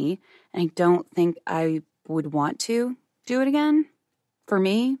for me, and I don't think I would want to do it again. For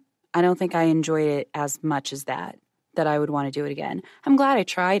me, I don't think I enjoyed it as much as that I would want to do it again. I'm glad I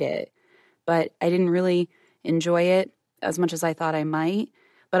tried it, but I didn't really enjoy it as much as I thought I might.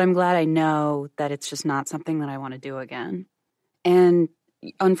 But I'm glad I know that it's just not something that I want to do again. And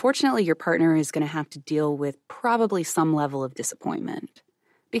unfortunately, your partner is going to have to deal with probably some level of disappointment,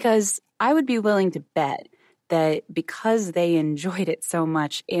 because I would be willing to bet that because they enjoyed it so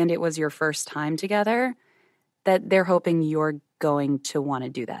much and it was your first time together, that they're hoping you're going to want to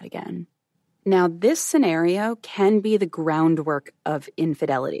do that again. Now, this scenario can be the groundwork of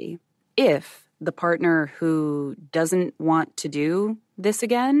infidelity. If the partner who doesn't want to do this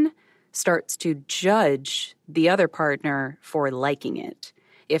again starts to judge the other partner for liking it.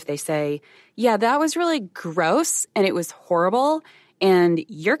 If they say, yeah, that was really gross and it was horrible, and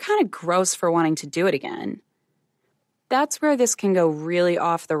you're kind of gross for wanting to do it again. That's where this can go really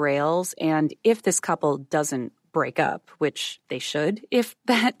off the rails, and if this couple doesn't break up, which they should if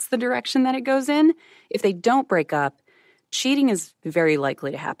that's the direction that it goes in, if they don't break up, cheating is very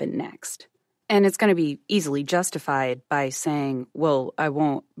likely to happen next. And it's going to be easily justified by saying, well, I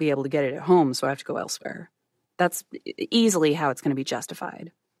won't be able to get it at home, so I have to go elsewhere. That's easily how it's going to be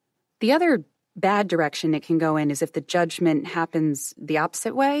justified. The other bad direction it can go in is if the judgment happens the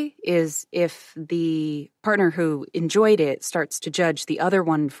opposite way, is if the partner who enjoyed it starts to judge the other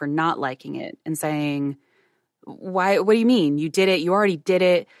one for not liking it and saying, why? What do you mean? You did it. You already did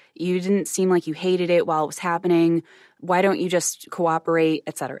it. You didn't seem like you hated it while it was happening. Why don't you just cooperate,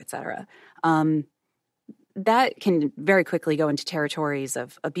 et cetera, et cetera. That can very quickly go into territories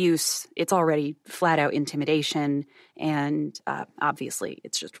of abuse. It's already flat out intimidation, and obviously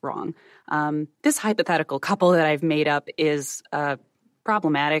it's just wrong. This hypothetical couple that I've made up is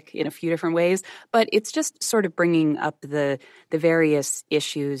problematic in a few different ways, but it's just sort of bringing up the various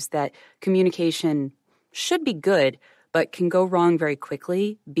issues that communication should be good, but can go wrong very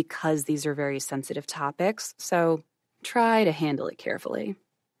quickly because these are very sensitive topics. So try to handle it carefully.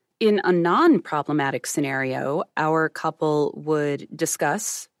 In a non-problematic scenario, our couple would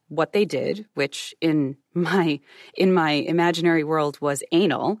discuss what they did, which in my imaginary world was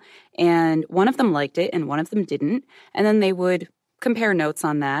anal, and one of them liked it and one of them didn't, and then they would compare notes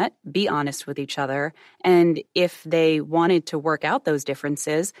on that, be honest with each other, and if they wanted to work out those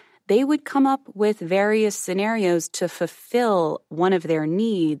differences, they would come up with various scenarios to fulfill one of their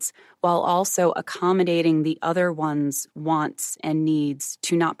needs while also accommodating the other one's wants and needs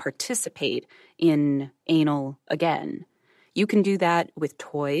to not participate in anal again. You can do that with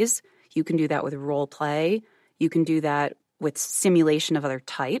toys. You can do that with role play. You can do that with simulation of other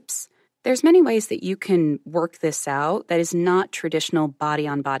types. There's many ways that you can work this out that is not traditional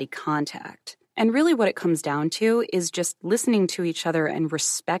body-on-body contact. And really what it comes down to is just listening to each other and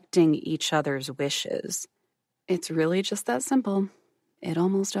respecting each other's wishes. It's really just that simple. It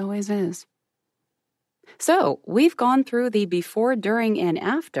almost always is. So we've gone through the before, during, and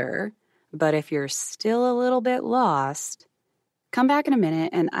after, but if you're still a little bit lost, come back in a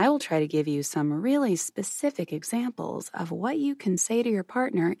minute and I will try to give you some really specific examples of what you can say to your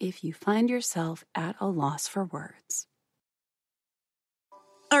partner if you find yourself at a loss for words.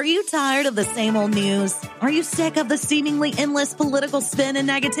 Are you tired of the same old news? Are you sick of the seemingly endless political spin and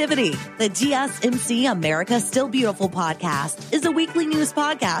negativity? The GSMC America's Still Beautiful podcast is a weekly news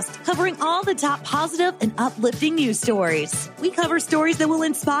podcast covering all the top positive and uplifting news stories. We cover stories that will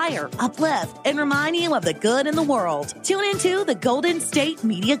inspire, uplift, and remind you of the good in the world. Tune into the Golden State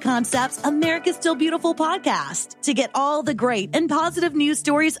Media Concepts America's Still Beautiful podcast to get all the great and positive news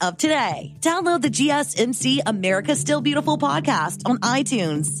stories of today. Download the GSMC America's Still Beautiful podcast on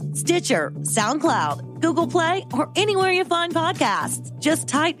iTunes, Stitcher, SoundCloud, Google Play, or anywhere you find podcasts. Just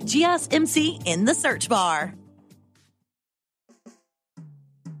type GSMC in the search bar.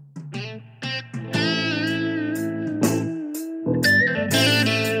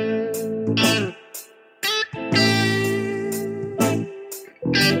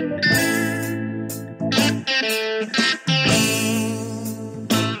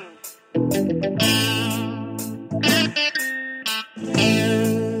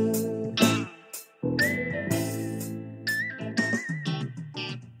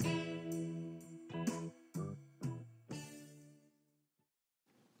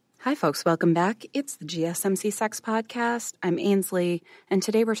 Hi, folks. Welcome back. It's the GSMC Sex Podcast. I'm Ainsley, and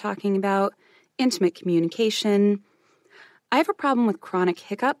today we're talking about intimate communication. I have a problem with chronic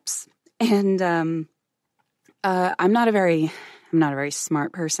hiccups, and I'm not a very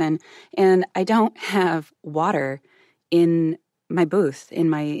smart person, and I don't have water in my booth, in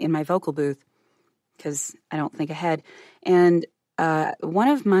my vocal booth, because I don't think ahead. And one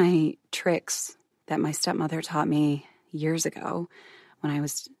of my tricks that my stepmother taught me years ago when I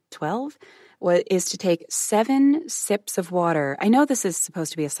was 12 is to take 7 sips of water. I know this is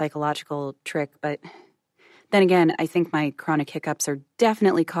supposed to be a psychological trick, but then again, I think my chronic hiccups are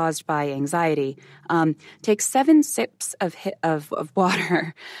definitely caused by anxiety. Take 7 sips of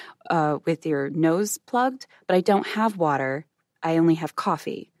water with your nose plugged, but I don't have water. I only have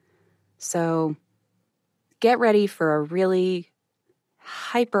coffee. So get ready for a really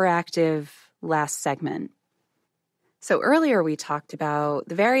hyperactive last segment. So earlier we talked about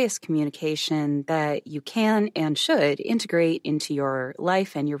the various communication that you can and should integrate into your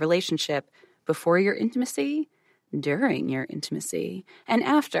life and your relationship before your intimacy, during your intimacy, and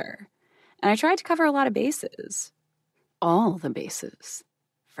after. And I tried to cover a lot of bases. All the bases.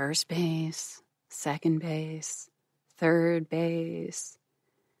 First base, second base, third base.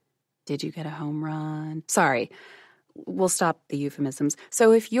 Did you get a home run? Sorry, we'll stop the euphemisms.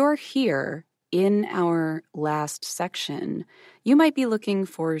 So if you're here in our last section, you might be looking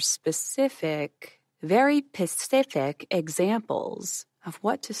for specific, very specific examples of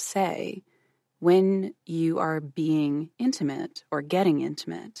what to say when you are being intimate or getting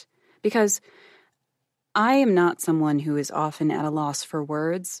intimate. Because I am not someone who is often at a loss for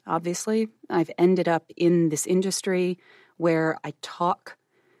words, obviously. I've ended up in this industry where I talk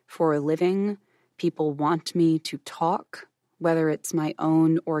for a living. People want me to talk, whether it's my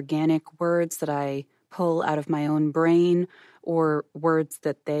own organic words that I pull out of my own brain or words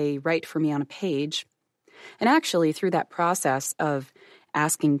that they write for me on a page. And actually, through that process of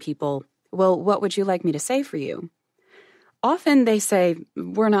asking people, well, what would you like me to say for you? Often they say,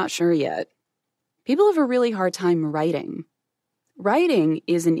 we're not sure yet. People have a really hard time writing. Writing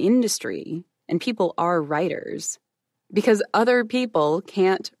is an industry, and people are writers because other people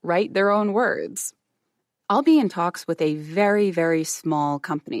can't write their own words. I'll be in talks with a very, very small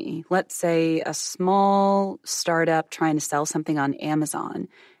company, let's say a small startup trying to sell something on Amazon,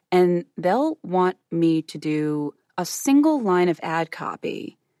 and they'll want me to do a single line of ad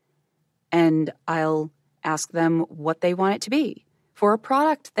copy, and I'll ask them what they want it to be. For a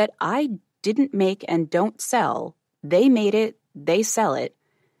product that I didn't make and don't sell, they made it, they sell it,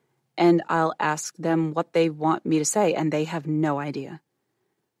 and I'll ask them what they want me to say, and they have no idea.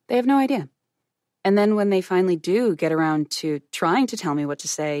 They have no idea. And then when they finally do get around to trying to tell me what to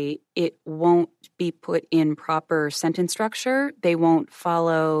say, it won't be put in proper sentence structure. They won't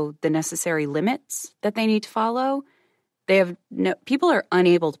follow the necessary limits that they need to follow. People are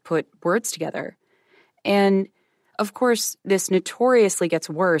unable to put words together. And of course, this notoriously gets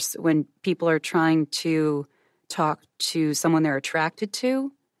worse when people are trying to talk to someone they're attracted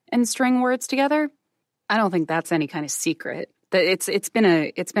to and string words together. I don't think that's any kind of secret. It's been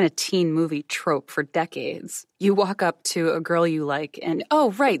a teen movie trope for decades. You walk up to a girl you like and,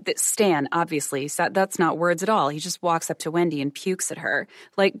 oh, right, that Stan, obviously. So that's not words at all. He just walks up to Wendy and pukes at her.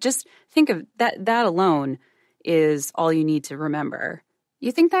 Like, just think of that. That alone is all you need to remember.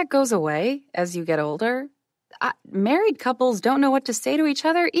 You think that goes away as you get older? Married couples don't know what to say to each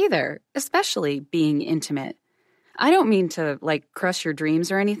other either, especially being intimate. I don't mean to, crush your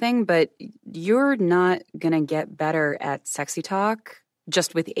dreams or anything, but you're not going to get better at sexy talk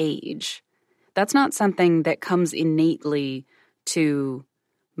just with age. That's not something that comes innately to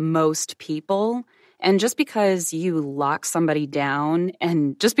most people. And just because you lock somebody down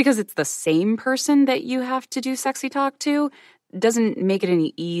and just because it's the same person that you have to do sexy talk to doesn't make it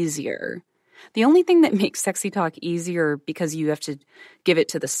any easier. The only thing that makes sexy talk easier because you have to give it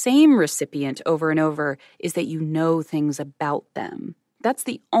to the same recipient over and over is that you know things about them. That's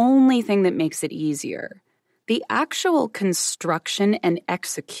the only thing that makes it easier. The actual construction and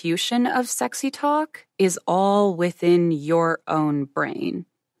execution of sexy talk is all within your own brain.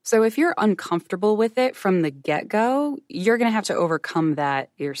 So if you're uncomfortable with it from the get-go, you're going to have to overcome that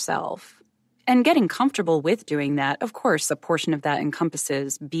yourself. And getting comfortable with doing that, of course, a portion of that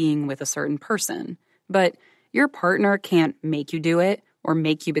encompasses being with a certain person. But your partner can't make you do it or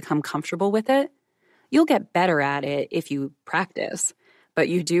make you become comfortable with it. You'll get better at it if you practice, but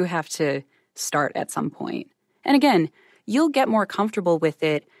you do have to start at some point. And again, you'll get more comfortable with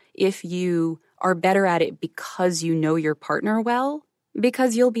it if you are better at it because you know your partner well,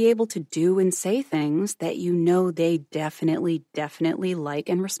 because you'll be able to do and say things that you know they definitely like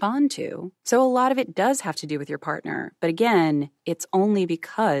and respond to. So a lot of it does have to do with your partner. But again, it's only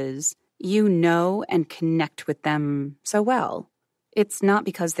because you know and connect with them so well. It's not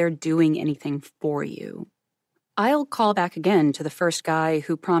because they're doing anything for you. I'll call back again to the first guy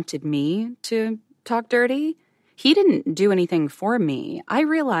who prompted me to talk dirty. He didn't do anything for me. I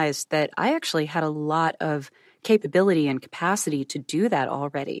realized that I actually had a lot of capability and capacity to do that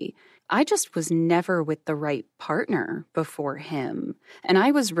already. I just was never with the right partner before him. And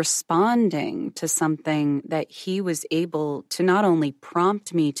I was responding to something that he was able to not only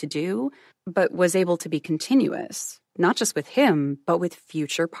prompt me to do, but was able to be continuous, not just with him, but with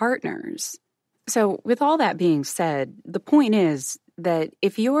future partners. So with all that being said, the point is that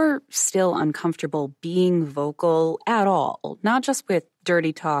if you're still uncomfortable being vocal at all, not just with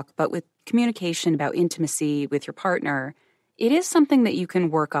dirty talk, but with communication about intimacy with your partner, it is something that you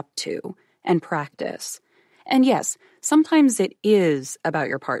can work up to and practice. And yes, sometimes it is about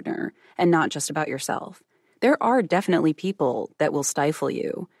your partner and not just about yourself. There are definitely people that will stifle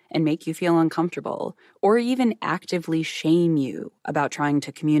you and make you feel uncomfortable, or even actively shame you about trying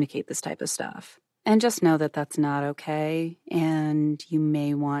to communicate this type of stuff. And just know that that's not okay, and you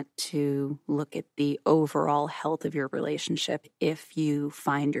may want to look at the overall health of your relationship if you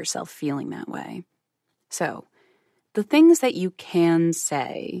find yourself feeling that way. So, the things that you can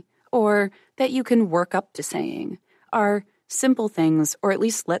say, or that you can work up to saying, are simple things, or at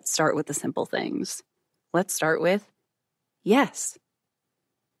least let's start with the simple things. Let's start with yes.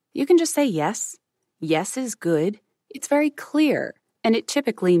 You can just say yes. Yes is good. It's very clear, and it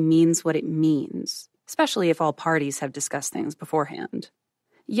typically means what it means, especially if all parties have discussed things beforehand.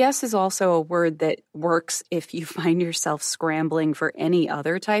 Yes is also a word that works if you find yourself scrambling for any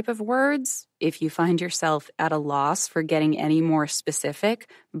other type of words, if you find yourself at a loss for getting any more specific,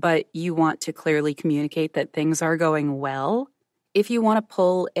 but you want to clearly communicate that things are going well. If you want to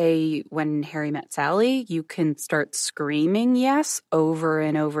pull a When Harry Met Sally, you can start screaming yes over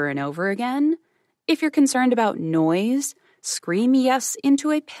and over and over again. If you're concerned about noise, scream yes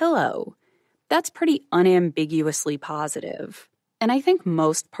into a pillow. That's pretty unambiguously positive. And I think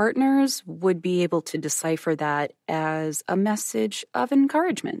most partners would be able to decipher that as a message of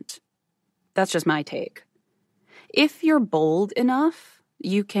encouragement. That's just my take. If you're bold enough,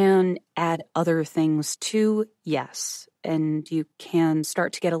 you can add other things to yes, and you can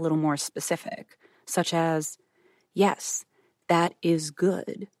start to get a little more specific, such as, yes, that is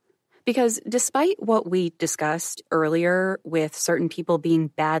good. Because despite what we discussed earlier with certain people being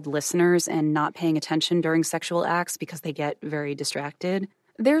bad listeners and not paying attention during sexual acts because they get very distracted,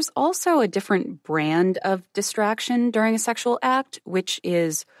 there's also a different brand of distraction during a sexual act, which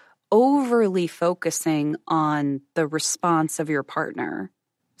is overly focusing on the response of your partner.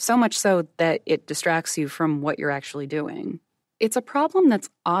 So much so that it distracts you from what you're actually doing. It's a problem that's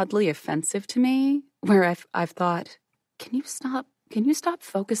oddly offensive to me, where I've thought, can you stop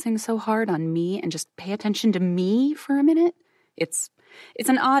focusing so hard on me and just pay attention to me for a minute? It's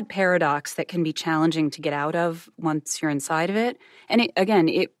an odd paradox that can be challenging to get out of once you're inside of it. And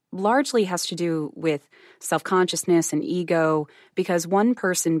it largely has to do with self-consciousness and ego, because one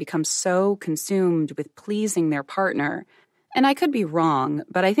person becomes so consumed with pleasing their partner. And I could be wrong,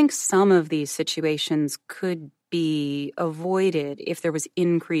 but I think some of these situations could be avoided if there was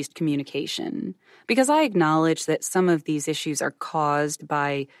increased communication. Because I acknowledge that some of these issues are caused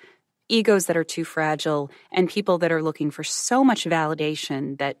by egos that are too fragile and people that are looking for so much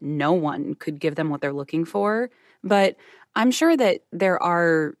validation that no one could give them what they're looking for. But I'm sure that there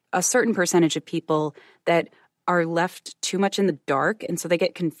are a certain percentage of people that are left too much in the dark, and so they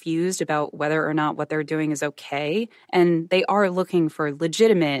get confused about whether or not what they're doing is okay, and they are looking for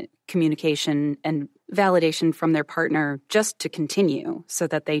legitimate communication and validation from their partner just to continue so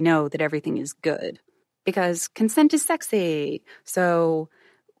that they know that everything is good. Because consent is sexy. So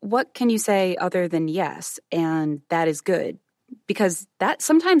what can you say other than yes, and that is good? Because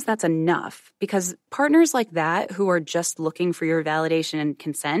sometimes that's enough. Because partners like that who are just looking for your validation and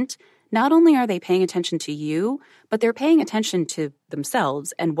consent, not only are they paying attention to you, but they're paying attention to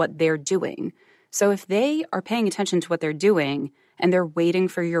themselves and what they're doing. So if they are paying attention to what they're doing and they're waiting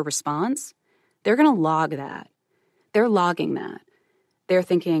for your response, they're going to log that. They're logging that. They're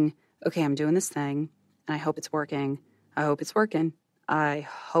thinking, okay, I'm doing this thing, and I hope it's working. I hope it's working. I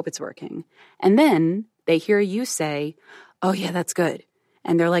hope it's working. And then they hear you say, oh yeah, that's good.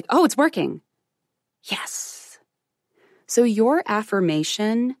 And they're like, oh, it's working. Yes. So your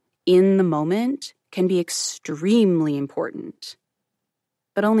affirmation in the moment can be extremely important,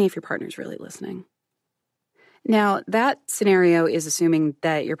 but only if your partner's really listening. Now, that scenario is assuming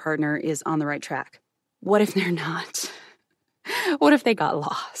that your partner is on the right track. What if they're not? What if they got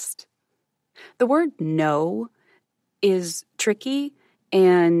lost? The word no is tricky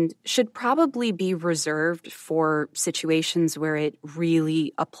and should probably be reserved for situations where it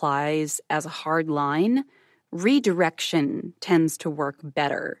really applies as a hard line. redirection tends to work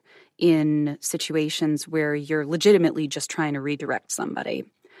better in situations where you're legitimately just trying to redirect somebody.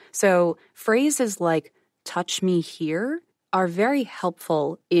 So phrases like touch me here are very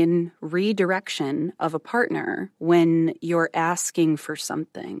helpful in redirection of a partner when you're asking for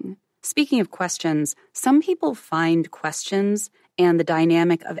something. Speaking of questions, some people find questions and the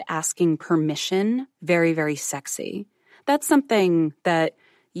dynamic of asking permission very, very sexy. That's something that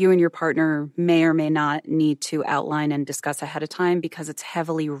you and your partner may or may not need to outline and discuss ahead of time because it's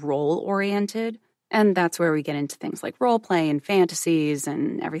heavily role-oriented. And that's where we get into things like role play and fantasies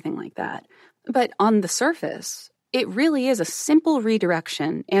and everything like that. But on the surface, it really is a simple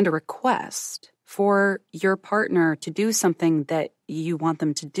redirection and a request for your partner to do something that you want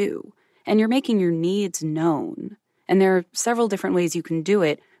them to do. And you're making your needs known. And there are several different ways you can do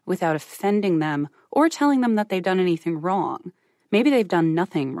it without offending them or telling them that they've done anything wrong. Maybe they've done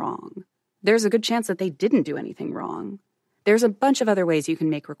nothing wrong. There's a good chance that they didn't do anything wrong. There's a bunch of other ways you can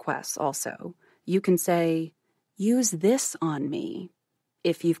make requests also. You can say, use this on me.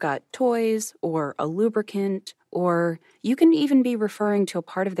 If you've got toys or a lubricant, or you can even be referring to a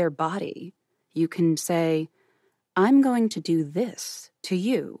part of their body. You can say, I'm going to do this to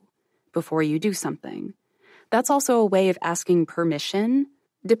you before you do something. That's also a way of asking permission.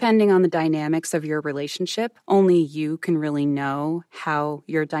 Depending on the dynamics of your relationship, only you can really know how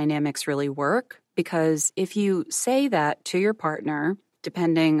your dynamics really work. Because if you say that to your partner,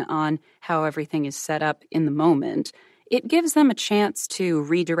 depending on how everything is set up in the moment, it gives them a chance to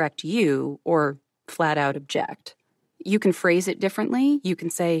redirect you or flat out object. You can phrase it differently. You can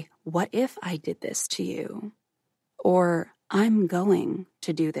say, what if I did this to you? Or I'm going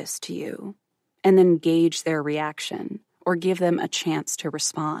to do this to you. And then gauge their reaction or give them a chance to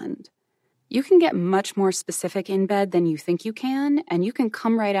respond. You can get much more specific in bed than you think you can, and you can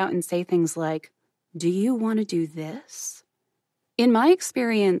come right out and say things like, do you want to do this? In my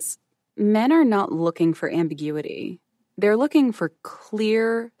experience, men are not looking for ambiguity. They're looking for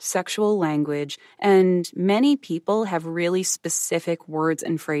clear sexual language, and many people have really specific words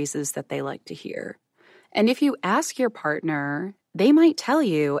and phrases that they like to hear. And if you ask your partner, they might tell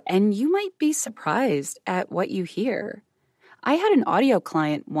you, and you might be surprised at what you hear. I had an audio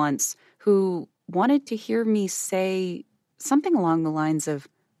client once who wanted to hear me say something along the lines of,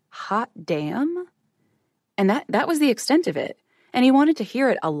 hot damn? And that was the extent of it. And he wanted to hear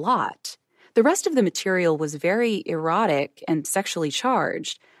it a lot. The rest of the material was very erotic and sexually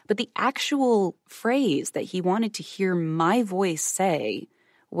charged, but the actual phrase that he wanted to hear my voice say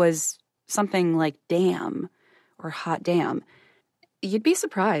was something like damn or hot damn. You'd be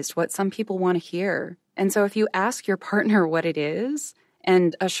surprised what some people want to hear. And so if you ask your partner what it is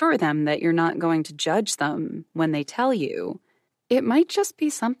and assure them that you're not going to judge them when they tell you, it might just be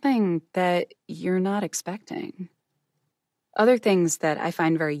something that you're not expecting. Other things that I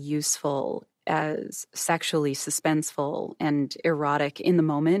find very useful as sexually suspenseful and erotic in the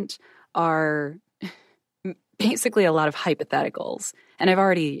moment are basically a lot of hypotheticals. And I've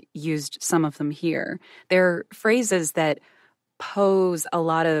already used some of them here. They're phrases that pose a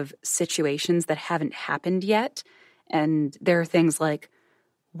lot of situations that haven't happened yet. And there are things like,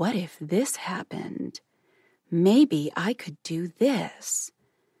 what if this happened? Maybe I could do this.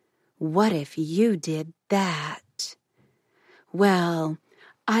 What if you did that? Well,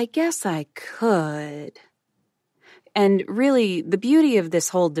 I guess I could. And really, the beauty of this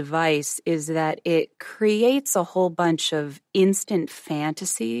whole device is that it creates a whole bunch of instant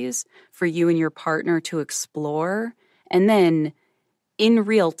fantasies for you and your partner to explore. And then, in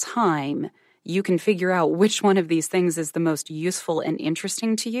real time, you can figure out which one of these things is the most useful and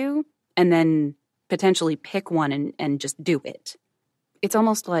interesting to you, and then potentially pick one and just do it. It's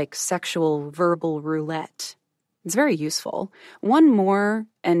almost like sexual verbal roulette. It's very useful. One more,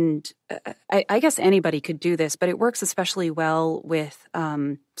 and I guess anybody could do this, but it works especially well with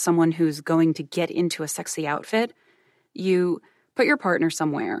someone who's going to get into a sexy outfit. You put your partner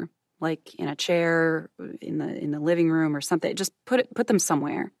somewhere, like in a chair, in the living room or something. Just put them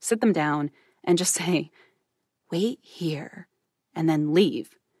somewhere, sit them down, and just say, wait here, and then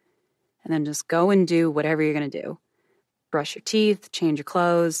leave. And then just go and do whatever you're going to do. Brush your teeth, change your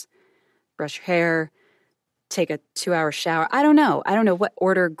clothes, brush your hair, take a 2-hour shower. I don't know what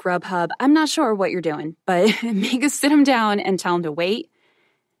order Grubhub. I'm not sure what you're doing, but sit them down and tell them to wait.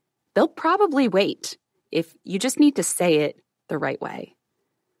 They'll probably wait if you just need to say it the right way.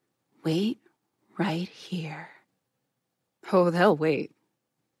 Wait right here. Oh, they'll wait.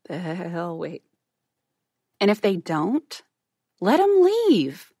 They'll wait. And if they don't, let them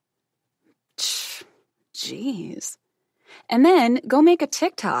leave. Jeez. And then go make a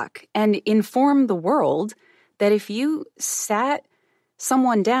TikTok and inform the world that if you sat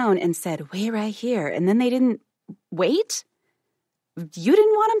someone down and said, wait right here, and then they didn't wait, you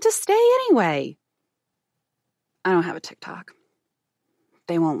didn't want them to stay anyway. I don't have a TikTok.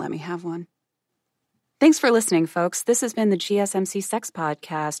 They won't let me have one. Thanks for listening, folks. This has been the GSMC Sex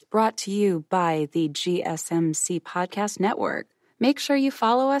Podcast, brought to you by the GSMC Podcast Network. Make sure you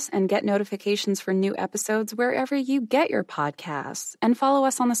follow us and get notifications for new episodes wherever you get your podcasts. And follow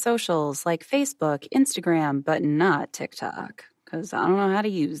us on the socials like Facebook, Instagram, but not TikTok, because I don't know how to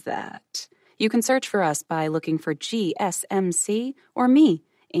use that. You can search for us by looking for GSMC or me,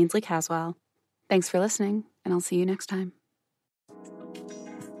 Ainsley Caswell. Thanks for listening, and I'll see you next time.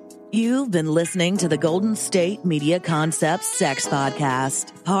 You've been listening to the Golden State Media Concepts Sex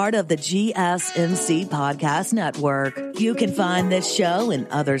Podcast, part of the GSMC Podcast Network. You can find this show and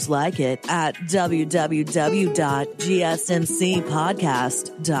others like it at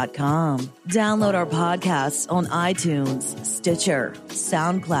www.gsmcpodcast.com. Download our podcasts on iTunes, Stitcher,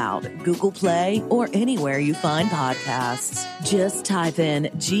 SoundCloud, Google Play, or anywhere you find podcasts. Just type in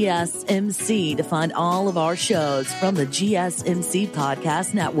GSMC to find all of our shows from the GSMC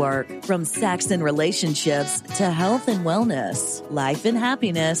Podcast Network. From sex and relationships to health and wellness, life and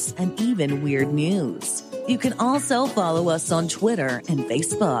happiness, and even weird news. You can also follow us on Twitter and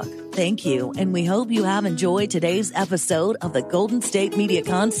Facebook. Thank you, and we hope you have enjoyed today's episode of the Golden State Media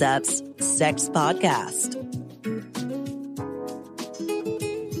Concepts Sex Podcast.